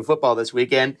watching football this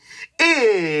weekend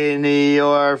in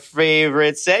your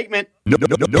favorite segment.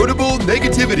 Notable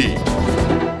negativity.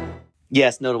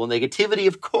 Yes, notable negativity,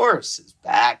 of course, is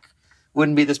back.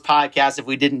 Wouldn't be this podcast if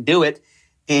we didn't do it.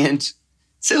 And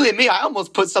silly me, I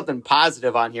almost put something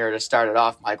positive on here to start it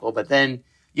off, Michael, but then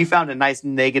you found a nice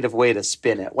negative way to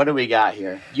spin it. What do we got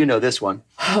here? You know this one.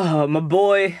 My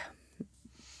boy,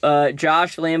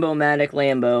 Josh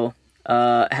Lambo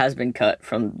has been cut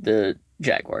from the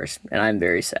Jaguars, and I'm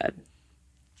very sad.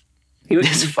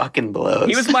 This fucking blows.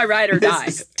 He was my ride or die.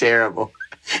 This is terrible.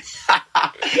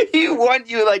 He won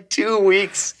you 2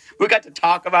 weeks. We got to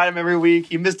talk about him every week.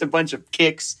 He missed a bunch of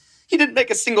kicks. He didn't make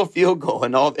a single field goal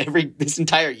in this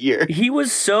entire year. He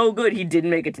was so good. He didn't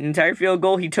make an entire field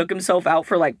goal. He took himself out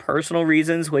for personal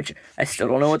reasons, which I still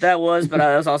don't know what that was, but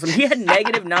that was awesome. He had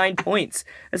 -9 points.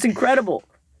 That's incredible.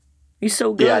 He's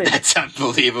so good. Yeah, that's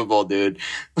unbelievable, dude.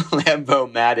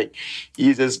 Lambo-matic.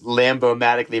 He just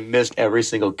Lambo-matically missed every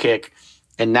single kick.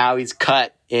 And now he's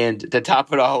cut. And to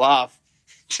top it all off,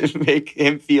 to make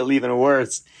him feel even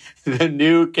worse, the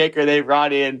new kicker they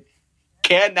brought in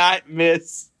cannot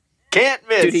miss. Can't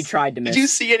miss. Dude, he tried to miss. Did you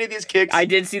see any of these kicks? I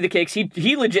did see the kicks.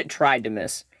 He legit tried to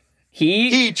miss.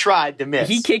 He tried to miss.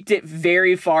 He kicked it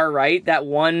very far right. That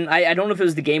one, I don't know if it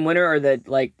was the game winner or the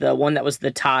one that was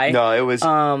the tie. No, it was...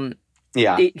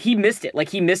 Yeah. He missed it.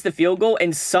 He missed the field goal,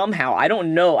 and somehow, I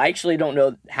actually don't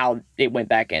know how it went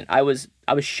back in. I was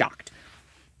shocked.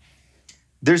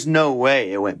 There's no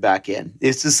way it went back in.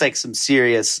 It's just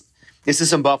this is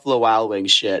some Buffalo Wild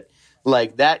Wings shit.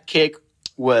 That kick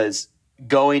was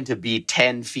going to be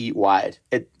 10 feet wide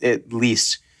at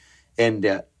least. And,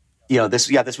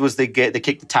 this was the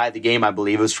kick to tie the game, I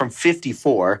believe. It was from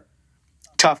 54.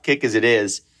 Tough kick as it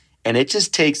is. And it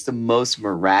just takes the most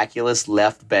miraculous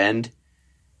left bend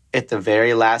at the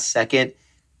very last second,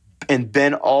 and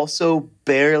Ben also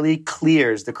barely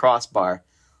clears the crossbar.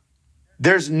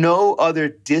 There's no other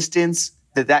distance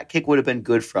that kick would have been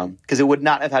good from because it would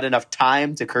not have had enough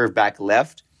time to curve back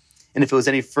left. And if it was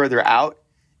any further out,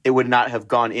 it would not have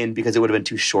gone in because it would have been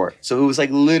too short. So it was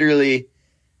literally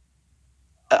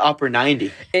upper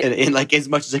 90 in as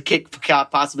much as a kick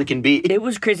possibly can be. It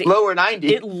was crazy. Lower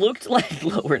 90. It looked like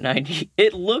lower 90.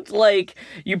 It looked like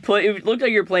you're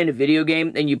playing a video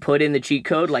game and you put in the cheat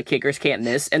code kickers can't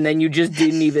miss, and then you just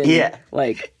didn't even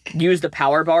use the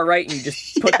power bar right, and you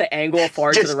just put the angle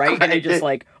far to the right, and it just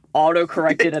auto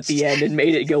corrected at the end and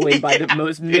made it go in by the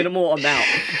most minimal amount.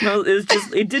 No,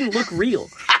 it didn't look real.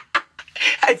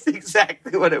 That's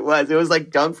exactly what it was. It was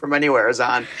dunk from anywhere is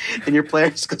on, and your player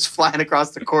just goes flying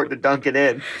across the court to dunk it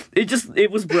in.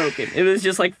 It was broken. It was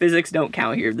just physics don't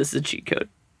count here. This is a cheat code.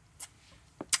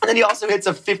 And then he also hits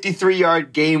a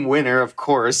 53-yard game winner, of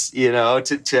course,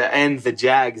 to end the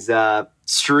Jags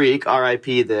streak.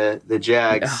 R.I.P. the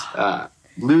Jags.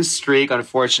 Loose streak,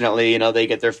 unfortunately. They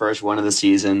get their first one of the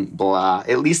season. Blah.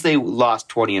 At least they lost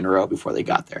 20 in a row before they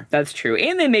got there. That's true.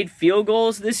 And they made field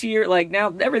goals this year.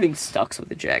 Now everything sucks with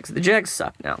the Jags. The Jags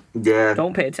suck now. Yeah.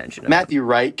 Don't pay attention to Matthew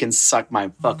Wright can suck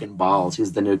my fucking balls.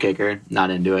 He's the new kicker.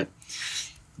 Not into it.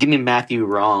 Give me Matthew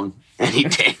wrong any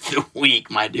day of the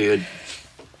week, my dude.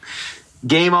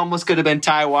 Game almost could have been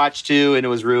tie watch too, and it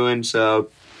was ruined. So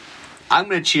I'm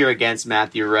going to cheer against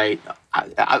Matthew Wright.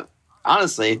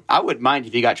 Honestly, I wouldn't mind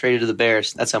if he got traded to the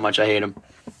Bears. That's how much I hate him.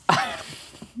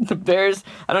 The Bears,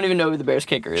 I don't even know who the Bears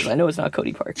kicker is. I know it's not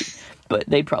Cody Parkey, but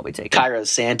they'd probably take him. Cairo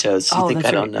Santos. You think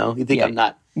I don't know? You think I'm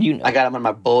not? You know. I got him on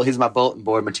my bull. He's my bulletin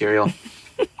board material.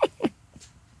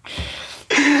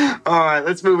 All right,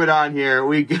 let's move it on here.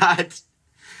 We got,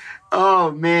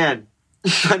 oh man,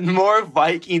 more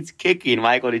Vikings kicking.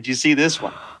 Michael, did you see this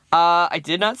one? I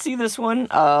did not see this one,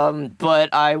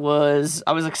 but I was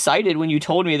excited when you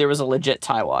told me there was a legit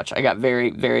tie watch. I got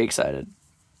very, very excited.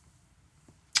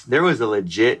 There was a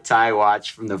legit tie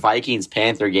watch from the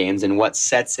Vikings-Panther games, and what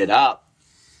sets it up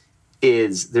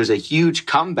is there's a huge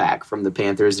comeback from the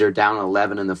Panthers. They're down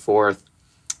 11 in the fourth.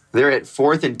 They're at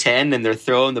 4th and 10, and they're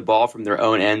throwing the ball from their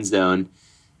own end zone.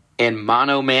 And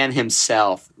Mono Man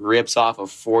himself rips off a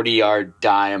 40-yard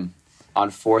dime on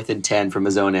 4th and 10 from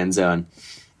his own end zone.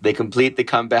 They complete the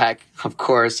comeback, of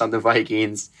course, on the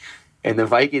Vikings. And the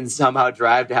Vikings somehow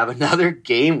drive to have another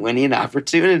game-winning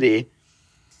opportunity.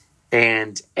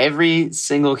 And every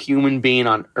single human being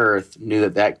on earth knew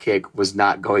that kick was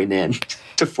not going in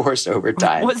to force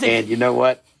overtime. And you know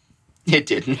what? It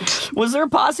didn't. Was there a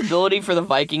possibility for the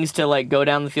Vikings to go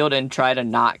down the field and try to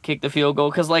not kick the field goal?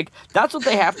 Because that's what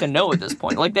they have to know at this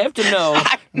point. They have to know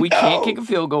we can't kick a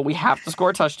field goal. We have to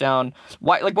score a touchdown.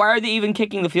 Why are they even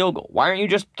kicking the field goal? Why aren't you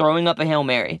just throwing up a Hail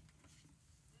Mary?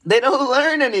 They don't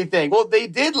learn anything. Well, they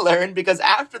did learn because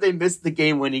after they missed the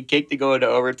game-winning kick to go into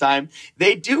overtime,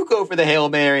 they do go for the Hail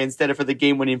Mary instead of for the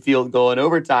game-winning field goal in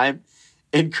overtime.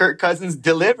 And Kirk Cousins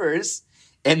delivers.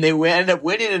 And they end up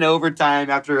winning in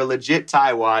overtime after a legit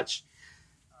tie watch.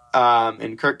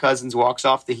 And Kirk Cousins walks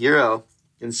off the hero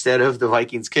instead of the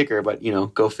Vikings kicker. But,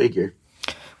 go figure.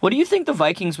 What do you think the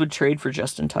Vikings would trade for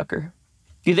Justin Tucker?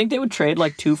 Do you think they would trade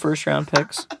 2 first-round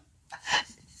picks?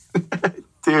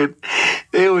 Dude,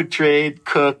 they would trade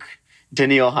Cook,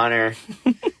 Danielle Hunter,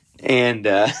 and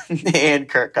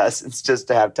Kirk Cousins just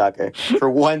to have Tucker for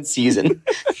one season.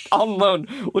 On loan.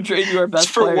 We'll trade you our best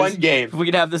just for players. One game. We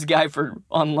could have this guy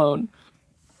on loan.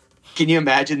 Can you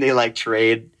imagine they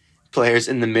trade players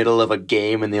in the middle of a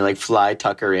game and they fly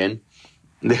Tucker in?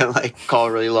 They call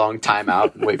a really long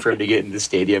timeout and wait for him to get into the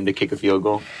stadium to kick a field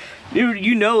goal. Dude,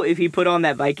 if he put on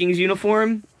that Vikings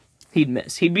uniform, he'd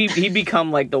miss. He'd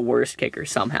become the worst kicker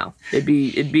somehow. It'd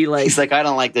be like he's I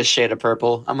don't like this shade of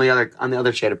purple. I'm the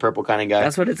other shade of purple kind of guy.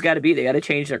 That's what it's got to be. They got to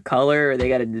change their color, or they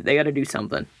got to do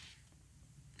something.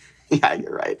 Yeah,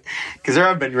 you're right. Because there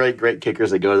have been really great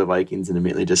kickers that go to the Vikings and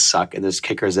immediately just suck, and there's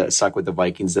kickers that suck with the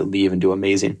Vikings that leave and do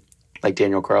amazing, like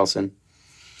Daniel Carlson.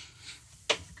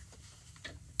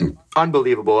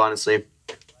 Unbelievable, honestly,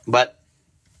 but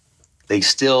they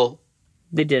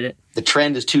did it. The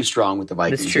trend is too strong with the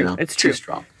Vikings. It's true. It's too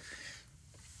strong.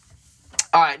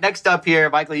 All right, next up here,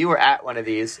 Michael, you were at one of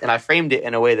these, and I framed it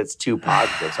in a way that's too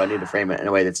positive, so I need to frame it in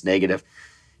a way that's negative.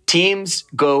 Teams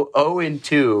go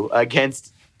 0-2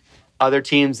 against other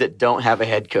teams that don't have a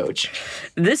head coach.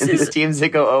 The teams that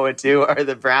go 0-2 are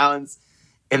the Browns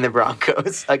and the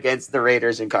Broncos against the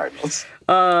Raiders and Cardinals.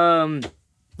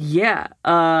 Yeah.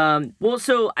 Well,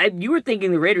 so you were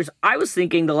thinking the Raiders. I was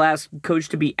thinking the last coach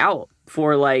to be out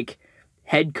for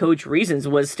head coach reasons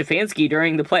was Stefanski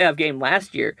during the playoff game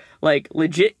last year.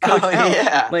 Legit coach out.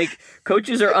 Yeah.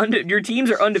 Coaches are your teams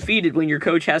are undefeated when your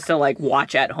coach has to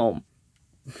watch at home.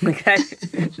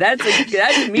 That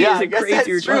to me is a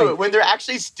crazier that's true. When they're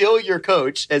actually still your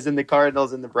coach, as in the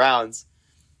Cardinals and the Browns,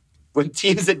 when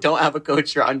teams that don't have a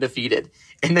coach are undefeated.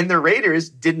 And then the Raiders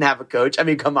didn't have a coach. I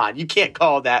mean, come on. You can't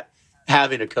call that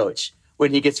having a coach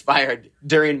when he gets fired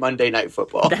during Monday Night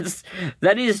Football.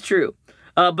 That is true.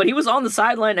 But he was on the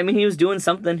sideline. I mean, he was doing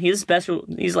something. He's special.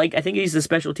 I think he's the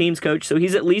special teams coach. So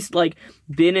he's at least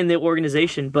been in the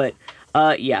organization. But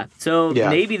yeah. So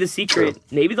maybe the secret,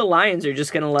 maybe the Lions are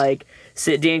just going to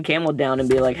sit Dan Campbell down and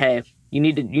be like, hey, you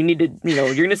need to,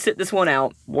 you're going to sit this one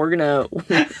out. We're going to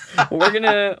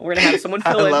have someone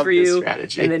fill in for you.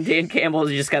 Strategy. And then Dan Campbell's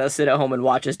just got to sit at home and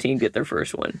watch his team get their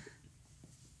first win.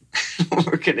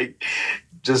 We're going to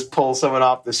just pull someone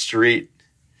off the street.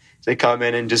 They come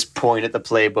in and just point at the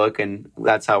playbook, and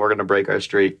that's how we're going to break our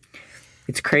streak.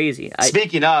 It's crazy.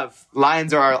 Speaking of,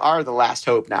 Lions are the last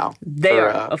hope now. They are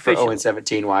official. For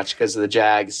 0-17 watch because of the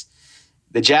Jags.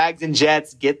 The Jags and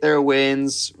Jets get their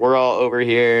wins. We're all over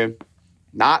here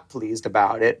not pleased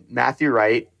about it. Matthew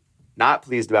Wright, not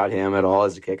pleased about him at all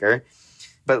as a kicker.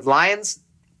 But Lions,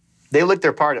 they look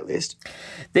their part at least.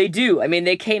 They do. I mean,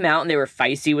 they came out and they were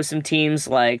feisty with some teams.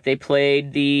 They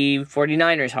played the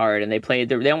 49ers hard, and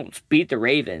they almost beat the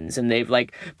Ravens, and they've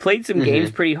played some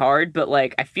games pretty hard. But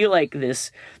I feel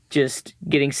this just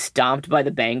getting stomped by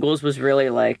the Bengals was really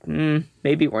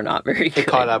maybe we're not very good. It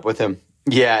caught up with them.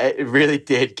 Yeah, it really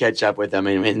did catch up with them.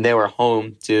 I mean, they were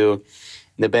home too.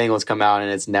 The Bengals come out and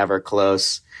it's never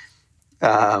close.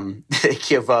 They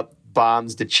give up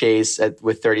bombs to Chase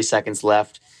with 30 seconds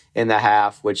left in the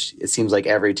half, which it seems like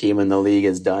every team in the league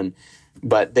has done.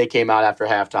 But they came out after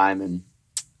halftime and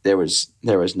there was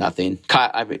nothing.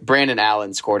 Brandon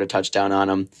Allen scored a touchdown on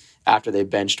him. after they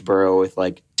benched Burrow with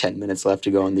like 10 minutes left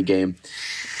to go in the game.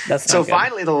 So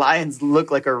finally, the Lions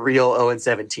look like a real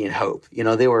 0-17 hope. You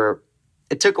know,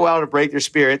 it took a while to break their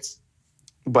spirits,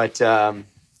 but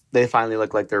they finally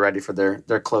look like they're ready for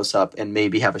their close-up and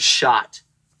maybe have a shot.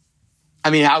 I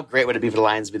mean, how great would it be for the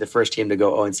Lions to be the first team to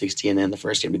go 0-16 and the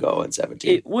first team to go 0-17?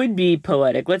 It would be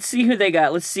poetic. Let's see who they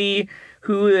got. Let's see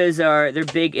who they're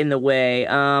big in the way.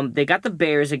 They got the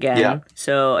Bears again. Yeah.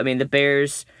 So, I mean, the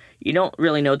Bears, you don't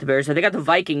really know what the Bears are. They got the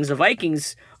Vikings. The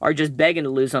Vikings are just begging to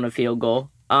lose on a field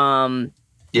goal.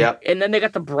 Yeah. And then they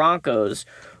got the Broncos.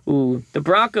 Ooh, the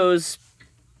Broncos,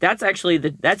 that's actually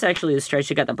the stretch.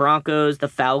 You got the Broncos, the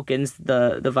Falcons,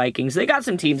 the Vikings. They got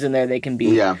some teams in there they can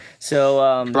beat. Yeah.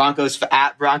 So Broncos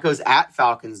at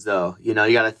Falcons, though. You know,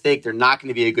 you got to think they're not going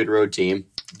to be a good road team.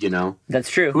 You know, that's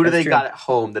true. Who do they got at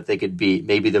home that they could beat?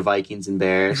 Maybe the Vikings and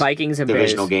Bears. Vikings and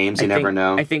divisional Bears. games. You never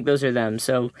know. I think those are them.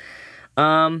 So,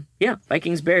 yeah,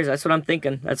 Vikings Bears. That's what I'm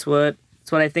thinking. That's what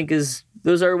I think is.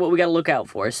 Those are what we got to look out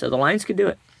for. So the Lions could do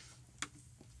it.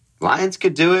 Lions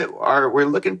could do it. We're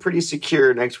looking pretty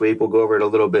secure next week. We'll go over it a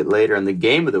little bit later in the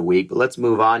game of the week, but let's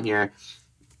move on here.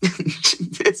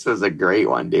 This was a great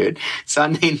one, dude.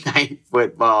 Sunday Night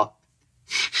Football.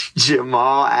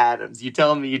 Jamal Adams. You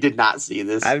telling me you did not see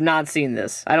this? I've not seen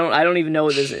this. I don't even know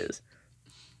what this is.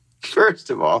 First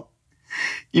of all,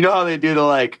 you know how they do the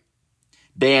like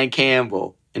Dan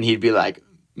Campbell, and he'd be like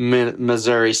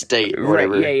Missouri State or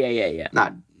whatever. Right. Yeah.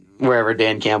 Not wherever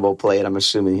Dan Campbell played. I'm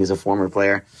assuming he's a former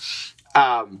player.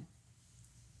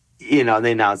 You know,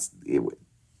 they announce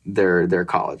their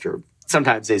college, or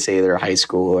sometimes they say they're high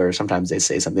school, or sometimes they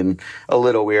say something a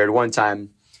little weird. One time,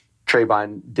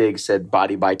 Trayvon Diggs said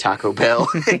 "Body by Taco Bell."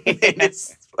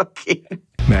 It's fucking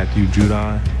Matthew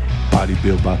Judon, Body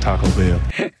built by Taco Bell.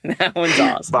 That one's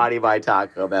awesome. Body by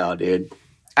Taco Bell, dude.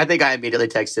 I think I immediately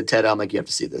texted Ted. I'm like, you have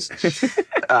to see this.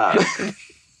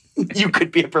 You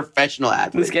could be a professional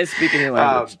athlete. This guy's speaking your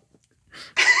language.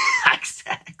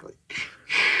 Exactly.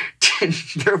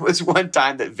 There was one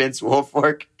time that Vince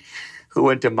Wilfork, who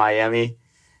went to Miami,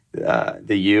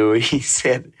 the U, he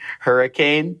said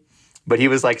hurricane, but he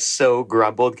was like so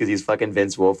grumbled because he's fucking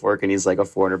Vince Wilfork and he's like a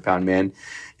 400-pound man.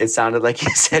 It sounded like he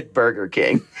said Burger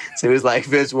King. So he was like,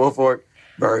 Vince Wilfork,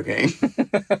 Burger King.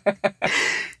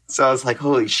 So I was like,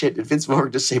 holy shit, did Vince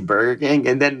Wilfork just say Burger King?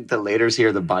 And then the laters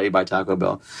hear the Body by Taco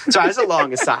Bell. So that's a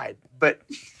long aside. But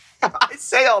I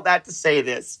say all that to say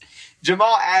this.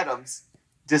 Jamal Adams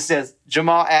just says,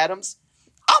 Jamal Adams,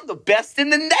 I'm the best in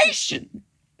the nation.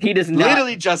 He does not.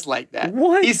 Literally just like that.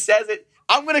 What? He says it.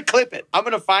 I'm going to clip it. I'm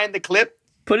going to find the clip.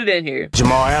 Put it in here.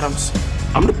 Jamal Adams,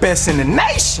 I'm the best in the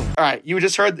nation. All right. You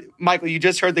just heard, Michael, you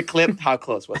just heard the clip. How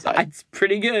close was I? It's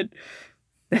pretty good.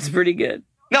 That's pretty good.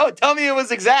 No, tell me it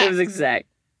was exact. It was exact.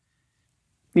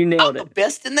 You nailed I'm it. the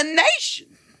best in the nation.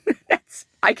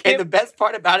 I can't. And the best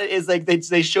part about it is like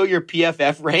they show your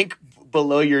PFF rank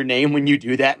below your name when you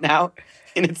do that now.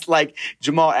 And it's like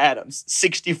Jamal Adams,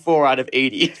 64 out of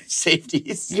 80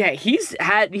 safeties. Yeah,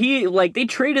 they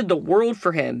traded the world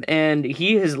for him, and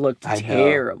he has looked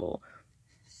terrible.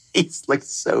 He's looked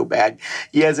so bad.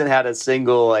 He hasn't had a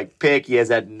single like pick. He has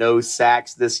had no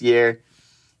sacks this year.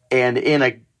 And in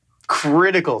a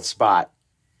critical spot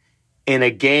in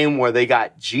a game where they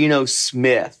got Geno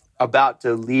Smith about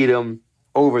to lead them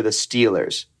over the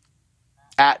Steelers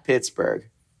at Pittsburgh,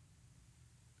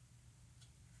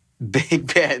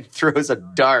 Big Ben throws a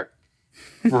dart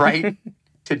right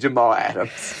to Jamal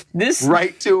Adams.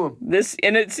 Right to him.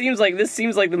 And it seems like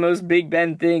the most Big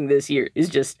Ben thing this year is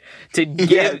just to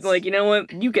give, like, you know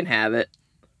what? You can have it.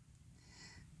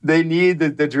 They need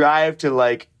the drive to,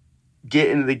 like, get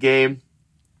into the game,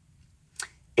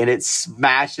 and it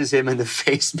smashes him in the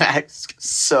face mask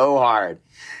so hard.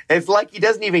 It's like he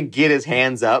doesn't even get his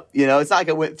hands up. You know, it's not like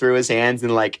it went through his hands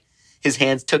and, like, his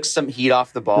hands took some heat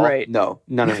off the ball. Right. No,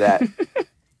 none of that.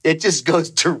 It just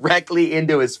goes directly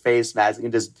into his face mask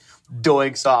and just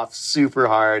doinks off super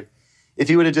hard. If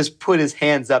he would have just put his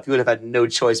hands up, he would have had no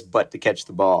choice but to catch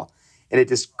the ball. And it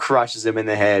just crushes him in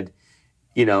the head,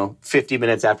 50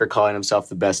 minutes after calling himself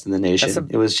the best in the nation.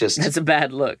 It was just... That's a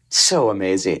bad look. So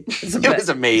amazing. It was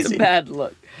amazing. It's a bad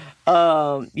look.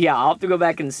 Yeah, I'll have to go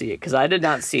back and see it because I did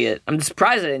not see it. I'm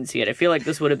surprised I didn't see it. I feel like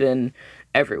this would have been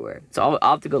everywhere. So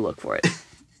I'll have to go look for it.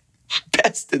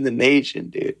 Best in the nation,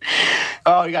 dude.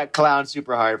 Oh, you got clowned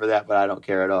super hard for that, but I don't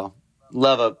care at all.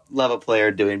 Love a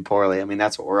player doing poorly. I mean,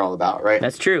 that's what we're all about, right?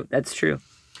 That's true.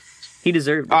 He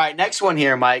deserved it. All right, next one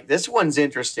here, Mike. This one's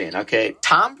interesting, okay?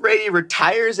 Tom Brady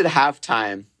retires at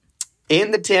halftime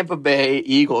in the Tampa Bay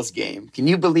Eagles game. Can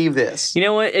you believe this? You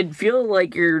know what? It feels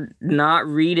like you're not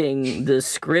reading the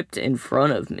script in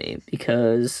front of me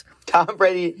because Tom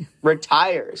Brady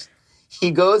retires.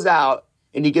 He goes out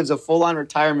and he gives a full-on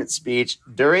retirement speech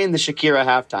during the Shakira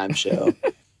halftime show.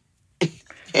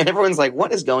 And everyone's like,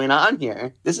 what is going on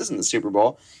here? This isn't the Super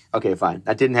Bowl. Okay, fine.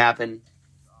 That didn't happen.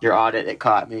 Your audit, it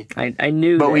caught me. I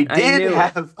knew but that. We did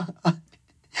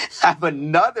have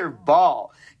another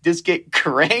ball just get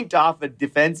cranked off a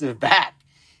defensive back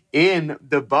in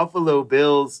the Buffalo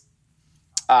Bills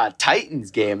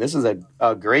Titans game. This was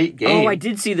a great game. Oh, I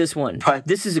did see this one. But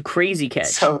this is a crazy catch.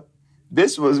 So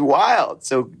this was wild.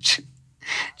 So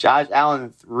Josh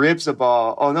Allen rips a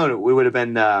ball. Oh, no, it would have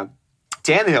been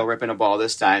Tannehill ripping a ball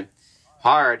this time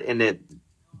hard, and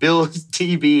Bill's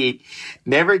DB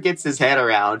never gets his head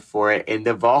around for it, and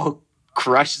the ball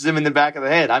crushes him in the back of the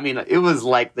head. I mean, it was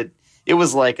like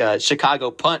a Chicago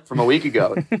punt from a week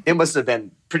ago. It must have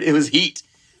been it was heat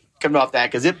coming off that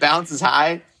because it bounces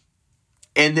high.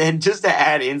 And then just to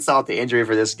add insult to injury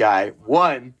for this guy,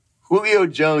 one, Julio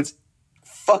Jones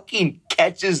fucking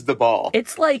catches the ball.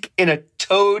 It's like in a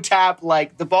toe tap,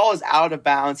 like the ball is out of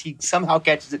bounds. He somehow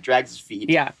catches it, drags his feet.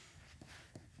 Yeah.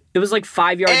 It was like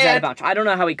 5 yards out of bounds. I don't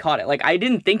know how he caught it. Like, I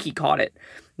didn't think he caught it.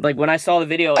 Like, when I saw the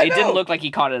video, it didn't look like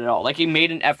he caught it at all. Like, he made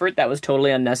an effort that was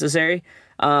totally unnecessary.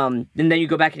 And then you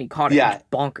go back and he caught it. Yeah. It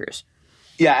was bonkers.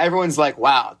 Yeah, everyone's like,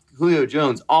 wow, Julio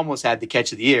Jones almost had the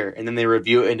catch of the year. And then they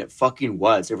review it, and it fucking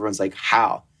was. Everyone's like,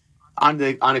 how? On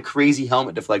a crazy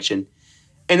helmet deflection.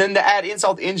 And then to add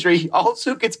insult to injury, he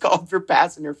also gets called for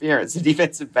pass interference, the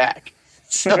defensive back.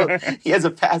 So he has a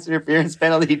pass interference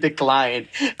penalty declined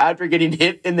after getting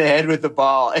hit in the head with the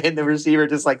ball, and the receiver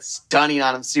just like stunning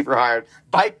on him super hard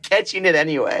by catching it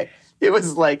anyway. It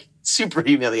was like super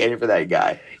humiliating for that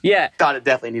guy. Yeah. Thought it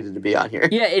definitely needed to be on here.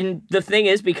 Yeah, and the thing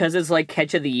is, because it's like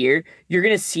catch of the year, you're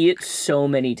going to see it so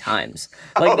many times.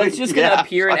 Like, it's just going to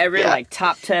appear in every, like,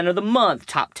 top 10 of the month,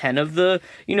 top 10 of the,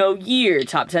 year,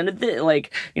 top 10 of the,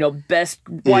 like, best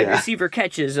wide receiver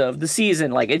catches of the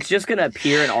season. Like, it's just going to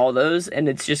appear in all those, and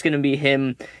it's just going to be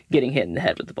him getting hit in the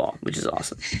head with the ball, which is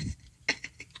awesome.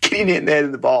 Getting hit in the head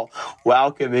with the ball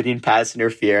while committing pass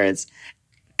interference.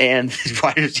 And the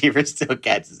wide receiver still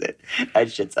catches it.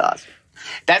 That shit's awesome.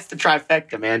 That's the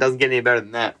trifecta, man. It doesn't get any better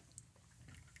than that.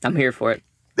 I'm here for it.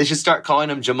 They should start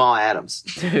calling him Jamal Adams.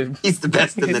 Dude, he's the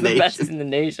best in the nation. He's the best in the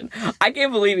nation. I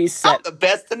can't believe he said... I'm the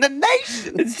best in the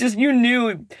nation. It's just,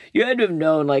 you had to have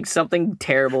known, like, something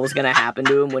terrible was going to happen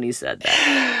to him when he said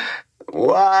that.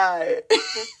 Why?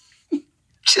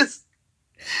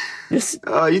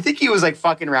 You think he was like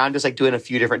fucking around, just like doing a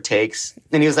few different takes,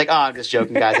 and he was like, "Oh, I'm just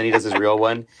joking, guys," and he does his real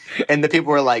one, and the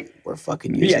people were like, "We're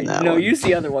fucking using that." No, use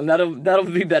the other one. That'll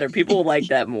be better. People will like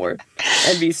that more.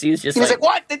 NBC is just. He was like,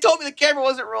 "What? They told me the camera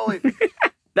wasn't rolling."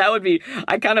 That would be.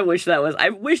 I kind of wish that was. I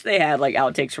wish they had like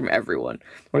outtakes from everyone,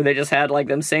 where they just had like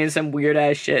them saying some weird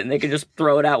ass shit, and they could just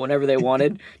throw it out whenever they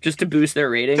wanted, just to boost their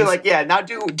ratings. They're like, "Yeah, now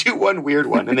do one weird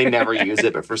one," and they never use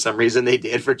it, but for some reason they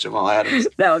did for Jamal Adams.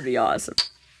 That would be awesome.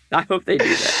 I hope they do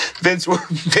that. Vince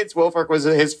Wilfork was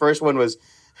his first one was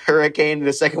Hurricane, and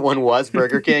the second one was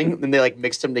Burger King, and they like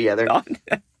mixed them together.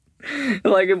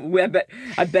 Like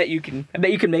I bet you can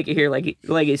make it here like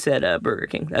he said Burger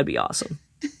King. That'd be awesome.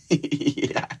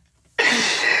 Yeah.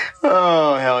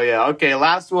 Oh hell yeah. Okay,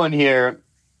 last one here.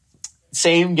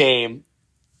 Same game,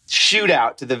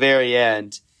 shootout to the very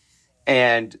end,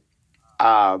 and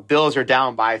Bills are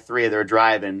down by 3. They're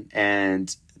driving,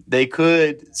 and they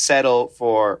could settle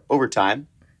for overtime,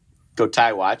 go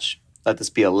tie watch. Let this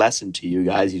be a lesson to you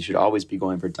guys. You should always be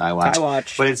going for tie watch. Tie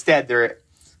watch. But instead, they're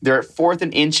at 4th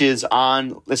and inches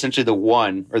on essentially the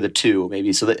 1 or the 2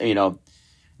 maybe. So that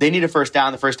they need a first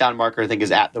down. The first down marker I think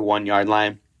is at the 1 yard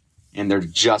line, and they're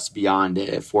just beyond it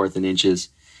at 4th and inches.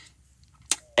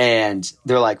 And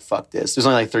they're like, "Fuck this." There's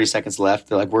only like 30 seconds left.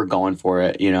 They're like, "We're going for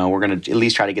it. We're gonna at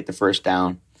least try to get the first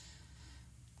down."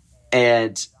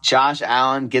 And Josh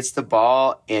Allen gets the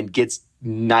ball and gets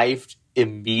knifed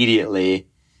immediately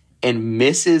and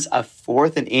misses a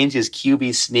 4th and inches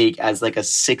QB sneak as like a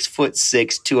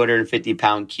 6'6",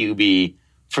 250-pound QB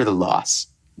for the loss.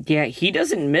 Yeah, he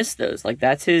doesn't miss those. Like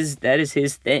that is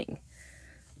his thing.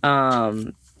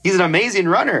 He's an amazing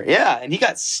runner. Yeah, and he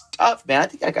got stuffed, man. I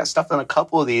think I got stuffed on a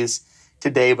couple of these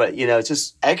today, but it's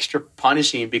just extra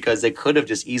punishing because they could have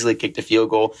just easily kicked a field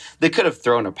goal. They could have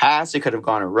thrown a pass. They could have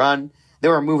gone a run. They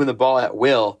were moving the ball at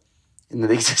will, and then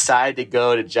they decided to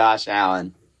go to Josh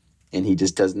Allen, and he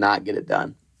just does not get it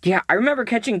done. Yeah, I remember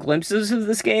catching glimpses of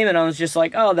this game, and I was just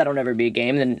like, "Oh, that'll never be a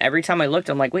game." And then every time I looked,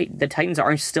 I'm like, "Wait, the Titans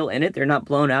aren't still in it? They're not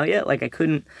blown out yet?" Like I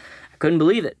couldn't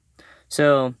believe it.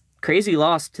 So crazy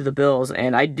loss to the Bills,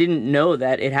 and I didn't know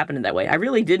that it happened in that way. I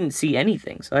really didn't see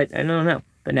anything, so I don't know.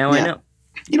 But now I know.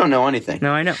 You don't know anything.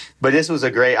 Now I know. But this was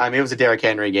it was a Derrick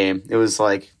Henry game. It was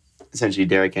like essentially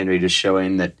Derrick Henry just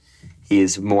showing that he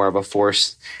is more of a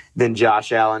force than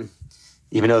Josh Allen,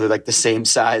 even though they're like the same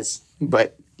size.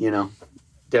 But,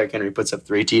 Derrick Henry puts up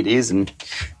 3 TDs and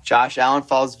Josh Allen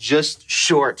falls just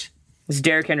short. It's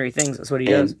Derrick Henry things. That's what he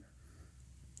does.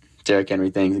 Derrick Henry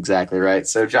things, exactly right.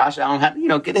 So Josh Allen,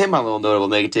 get him a little notable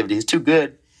negativity. He's too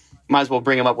good. Might as well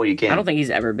bring him up when you can. I don't think he's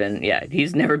ever been,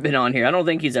 he's never been on here. I don't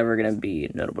think he's ever going to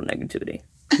be notable negativity.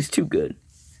 He's too good.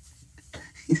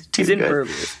 He's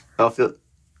impervious.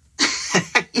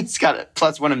 He's got a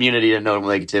 +1 immunity to notable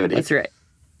negativity. That's right.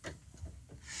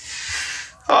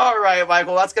 All right,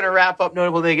 Michael, that's going to wrap up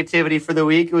notable negativity for the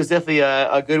week. It was definitely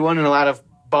a good one and a lot of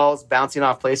balls bouncing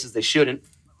off places they shouldn't.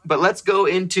 But let's go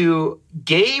into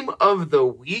game of the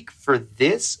week for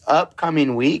this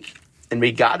upcoming week. And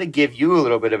we got to give you a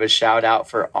little bit of a shout out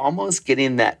for almost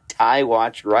getting that tie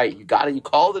watch right. You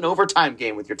called an overtime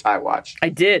game with your tie watch. I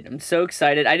did. I'm so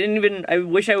excited. I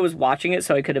wish I was watching it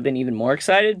so I could have been even more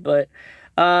excited, but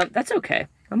that's okay.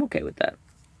 I'm okay with that.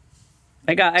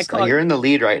 You're in the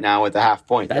lead right now with a half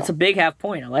point. That's a big half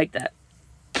point. I like that.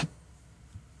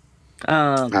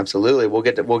 Absolutely. We'll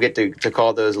get to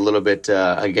call those a little bit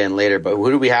again later, but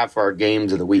who do we have for our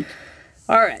games of the week?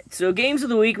 All right, so games of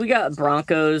the week, we got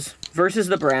Broncos versus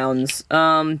the Browns.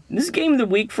 This is game of the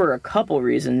week for a couple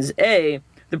reasons. A,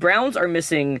 the Browns are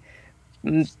missing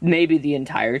maybe the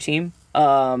entire team.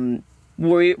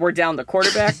 We're down the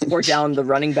quarterback, we're down the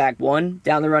running back 1,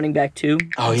 down the running back 2,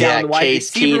 down the wide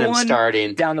Case receiver Keenum 1,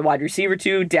 starting, down the wide receiver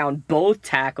 2, down both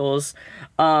tackles.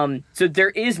 So there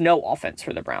is no offense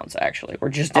for the Browns, actually. We're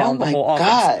just down the whole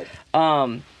offense.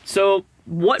 So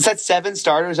what? Is that 7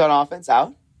 starters on offense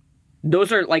out?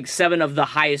 Those are like 7 of the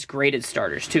highest graded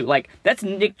starters too. Like that's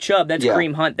Nick Chubb, that's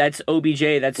Kareem Hunt, that's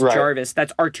OBJ, that's Jarvis,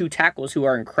 that's our 2 tackles who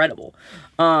are incredible.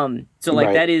 So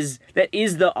like that is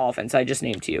the offense I just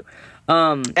named to you.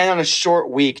 And on a short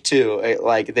week too,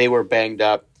 they were banged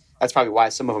up. That's probably why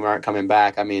some of them aren't coming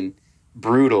back. I mean,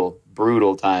 brutal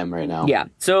time right now. Yeah.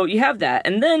 So you have that,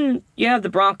 and then you have the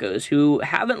Broncos who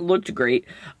haven't looked great.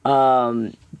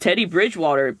 Teddy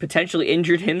Bridgewater potentially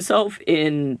injured himself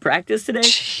in practice today.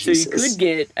 Jesus. So you could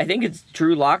get, I think it's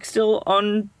Drew Lock still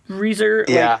on reserve.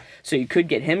 Yeah. So you could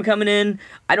get him coming in.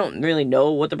 I don't really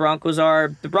know what the Broncos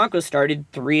are. The Broncos started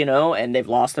 3-0 and they've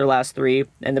lost their last 3.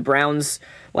 And the Browns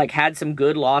had some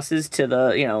good losses to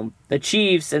the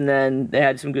Chiefs, and then they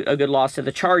had a good loss to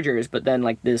the Chargers. But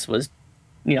then this was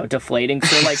deflating.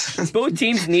 So both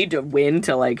teams need to win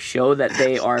to show that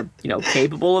they are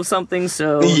capable of something.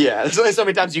 So yeah, there's only so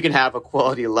many times you can have a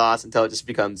quality loss until it just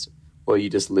becomes, well,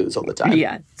 you just lose all the time.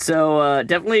 Yeah. So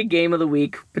definitely a game of the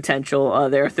week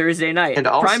potential there Thursday night. And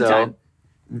also, primetime.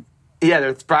 Yeah,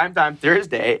 there's primetime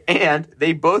Thursday, and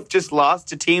they both just lost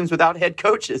to teams without head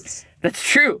coaches. That's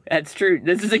true.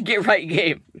 This is a get right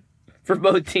game for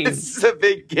both teams. This is a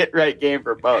big get right game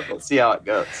for both. We'll see how it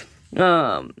goes.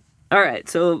 All right,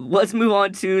 so let's move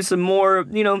on to some more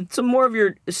of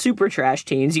your super trash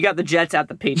teams. You got the Jets at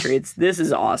the Patriots. This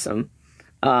is awesome.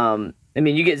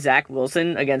 You get Zach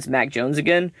Wilson against Mac Jones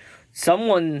again.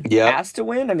 Someone has to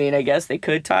win. I guess they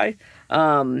could tie.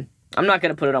 I'm not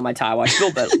going to put it on my tie watch.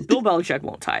 Bill Belichick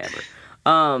won't tie ever.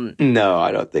 No,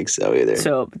 I don't think so either.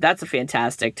 So that's a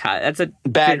fantastic tie. That's a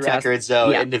bad records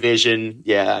though in division.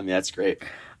 Yeah, that's great.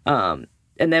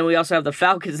 And then we also have the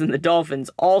Falcons and the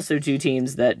Dolphins, also 2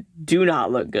 teams that do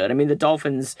not look good. The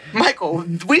Dolphins... Michael,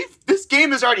 this game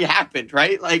has already happened,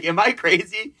 right? Am I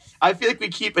crazy? I feel like we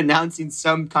keep announcing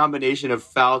some combination of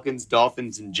Falcons,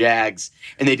 Dolphins, and Jags,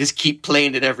 and they just keep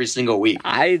playing it every single week.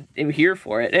 I am here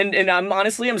for it. And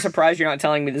I'm surprised you're not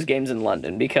telling me this game's in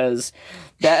London, because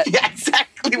that... Yeah,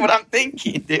 exactly what I'm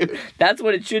thinking, dude. That's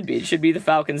what it should be. It should be the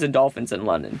Falcons and Dolphins in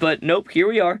London. But nope, here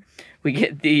we are. We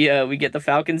get the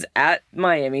Falcons at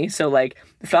Miami, so the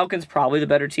Falcons probably the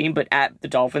better team, but at the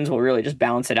Dolphins will really just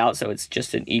balance it out, so it's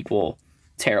just an equal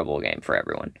terrible game for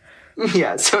everyone.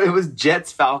 Yeah, so it was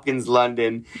Jets Falcons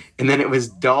London, and then it was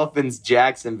Dolphins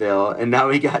Jacksonville, and now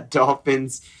we got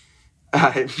Dolphins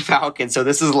Falcons. So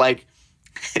this is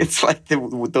it's like the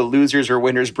losers or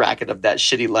winners bracket of that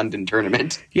shitty London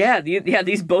tournament. Yeah,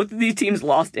 both of these teams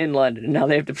lost in London, and now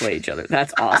they have to play each other.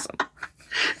 That's awesome.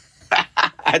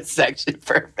 That's actually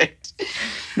perfect.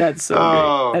 That's so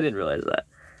great. I didn't realize that.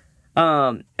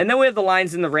 And then we have the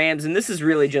Lions and the Rams, and this is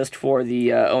really just for the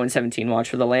 0-17 watch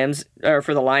for the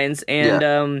Lions,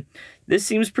 and this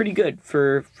seems pretty good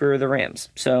for the Rams.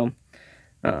 So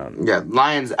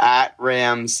Lions at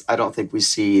Rams. I don't think we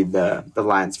see the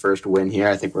Lions' first win here.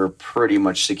 I think we're pretty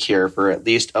much secure for at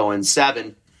least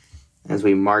 0-7 as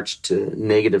we march to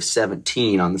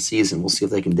 -17 on the season. We'll see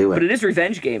if they can do it. But it is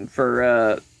revenge game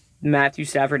for Matthew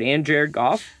Stafford and Jared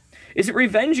Goff. Is it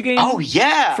revenge game? Oh,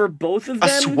 yeah. For both of them?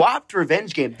 A swapped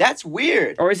revenge game. That's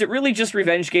weird. Or is it really just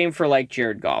revenge game for, like,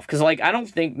 Jared Goff? Because, like, I don't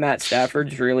think Matt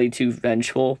Stafford's really too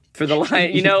vengeful for the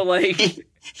Lions. You know, like...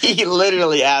 he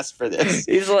literally asked for this.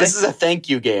 He's like, this is a thank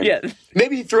you game. Yeah.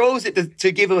 Maybe he throws it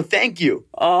to give him a thank you.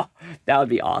 Oh, that would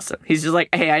be awesome. He's just like,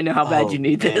 hey, I know how bad you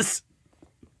need this.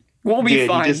 We'll be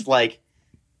fine. Just, like,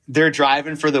 they're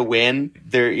driving for the win.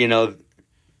 They're, you know...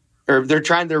 Or they're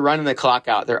running the clock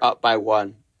out. They're up by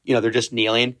 1. You know, they're just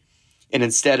kneeling. And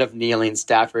instead of kneeling,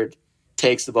 Stafford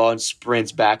takes the ball and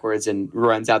sprints backwards and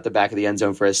runs out the back of the end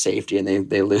zone for a safety, and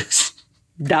they lose.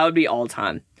 That would be all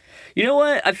time. You know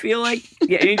what? I feel like,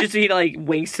 and he like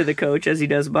winks to the coach as he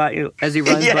does as he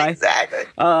runs by. Exactly.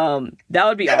 That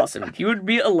would be awesome. He would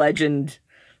be a legend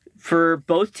for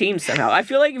both teams somehow. I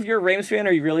feel like if you're a Rams fan,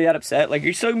 are you really that upset? Like,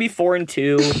 you're still gonna be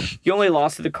 4-2. You only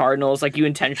lost to the Cardinals. Like, you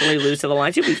intentionally lose to the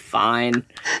Lions. You'll be fine.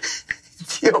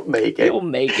 You'll make it. You'll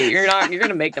make it. You're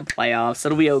gonna make the playoffs.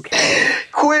 It'll be okay.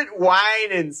 Quit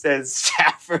whining, says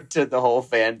Stafford to the whole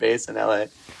fan base in LA.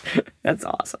 That's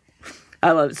awesome.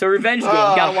 I love it. So revenge game.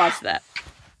 Gotta watch that.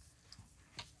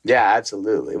 Yeah,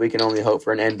 absolutely. We can only hope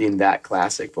for an ending that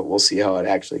classic, but we'll see how it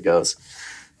actually goes.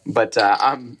 But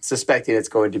I'm suspecting it's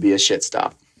going to be a shit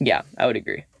stop. Yeah, I would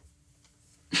agree.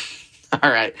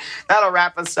 All right. That'll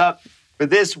wrap us up for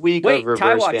this week of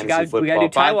Reverse Fantasy Football we gotta do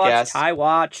tie Podcast.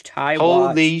 watch.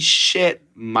 Holy shit,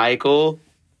 Michael.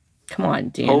 Come on,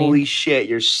 Danny. Holy shit,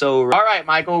 you're so right. All right,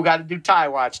 Michael, we got to do tie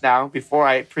watch now before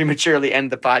I prematurely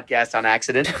end the podcast on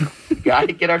accident. Got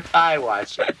to get our tie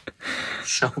watch.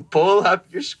 So pull up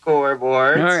your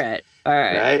scoreboards. All right.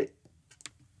 Right.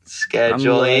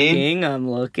 Scheduling. I'm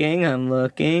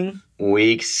looking.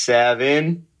 Week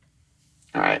 7.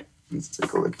 All right, let's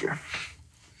take a look here.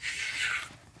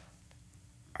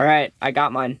 All right, I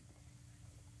got mine.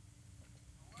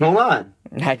 Hold on.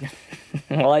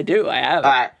 Well, I do. I have.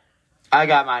 All right. I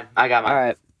got mine. All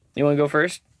right. You want to go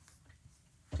first?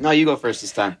 No, you go first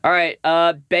this time. All right.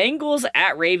 Bengals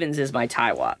at Ravens is my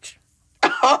tie watch.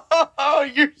 Oh,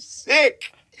 you're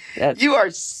sick. You are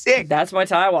sick. That's my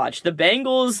tie watch. The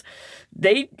Bengals,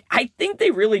 I think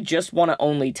they really just want to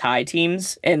only tie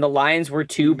teams, and the Lions were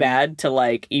too bad to,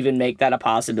 like, even make that a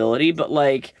possibility. But,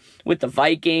 like, with the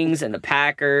Vikings and the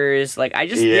Packers, like, I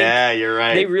just think you're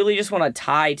right. They really just want to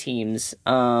tie teams.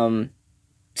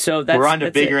 So we're on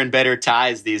to bigger and better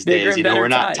ties these days. You know, we're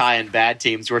not tying bad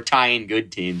teams; we're tying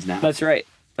good teams now. That's right.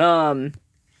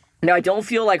 Now, I don't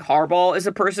feel like Harbaugh is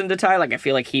a person to tie. Like, I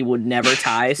feel like he would never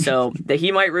tie, so that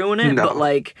he might ruin it. No. But,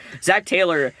 like, Zach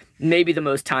Taylor may be the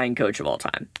most tying coach of all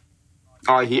time.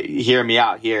 Oh, hear me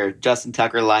out here. Justin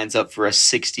Tucker lines up for a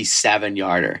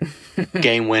 67-yarder.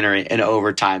 Game winner in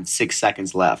overtime, 6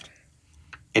 seconds left.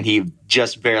 And he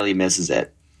just barely misses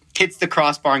it. Hits the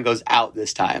crossbar and goes out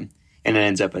this time. And it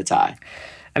ends up a tie.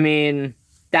 I mean...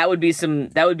 That would be some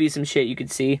shit you could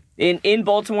see. In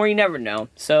Baltimore, you never know.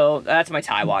 So that's my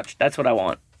tie watch. That's what I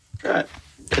want. All right.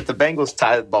 If the Bengals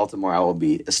tie with Baltimore, I will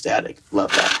be ecstatic.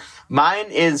 Love that.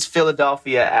 Mine is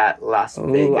Philadelphia at Las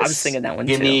Vegas. I was thinking that one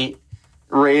too. Give me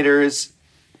Raiders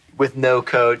with no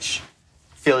coach.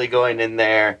 Philly going in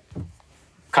there.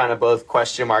 Kind of both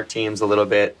question mark teams a little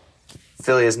bit.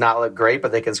 Philly has not looked great,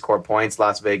 but they can score points.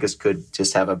 Las Vegas could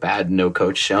just have a bad no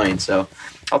coach showing. So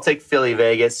I'll take Philly,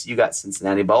 Vegas. You got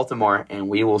Cincinnati, Baltimore, and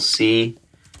we will see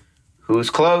who's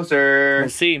closer. We'll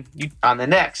see. On the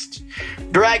next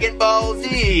Dragon Ball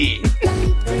Z.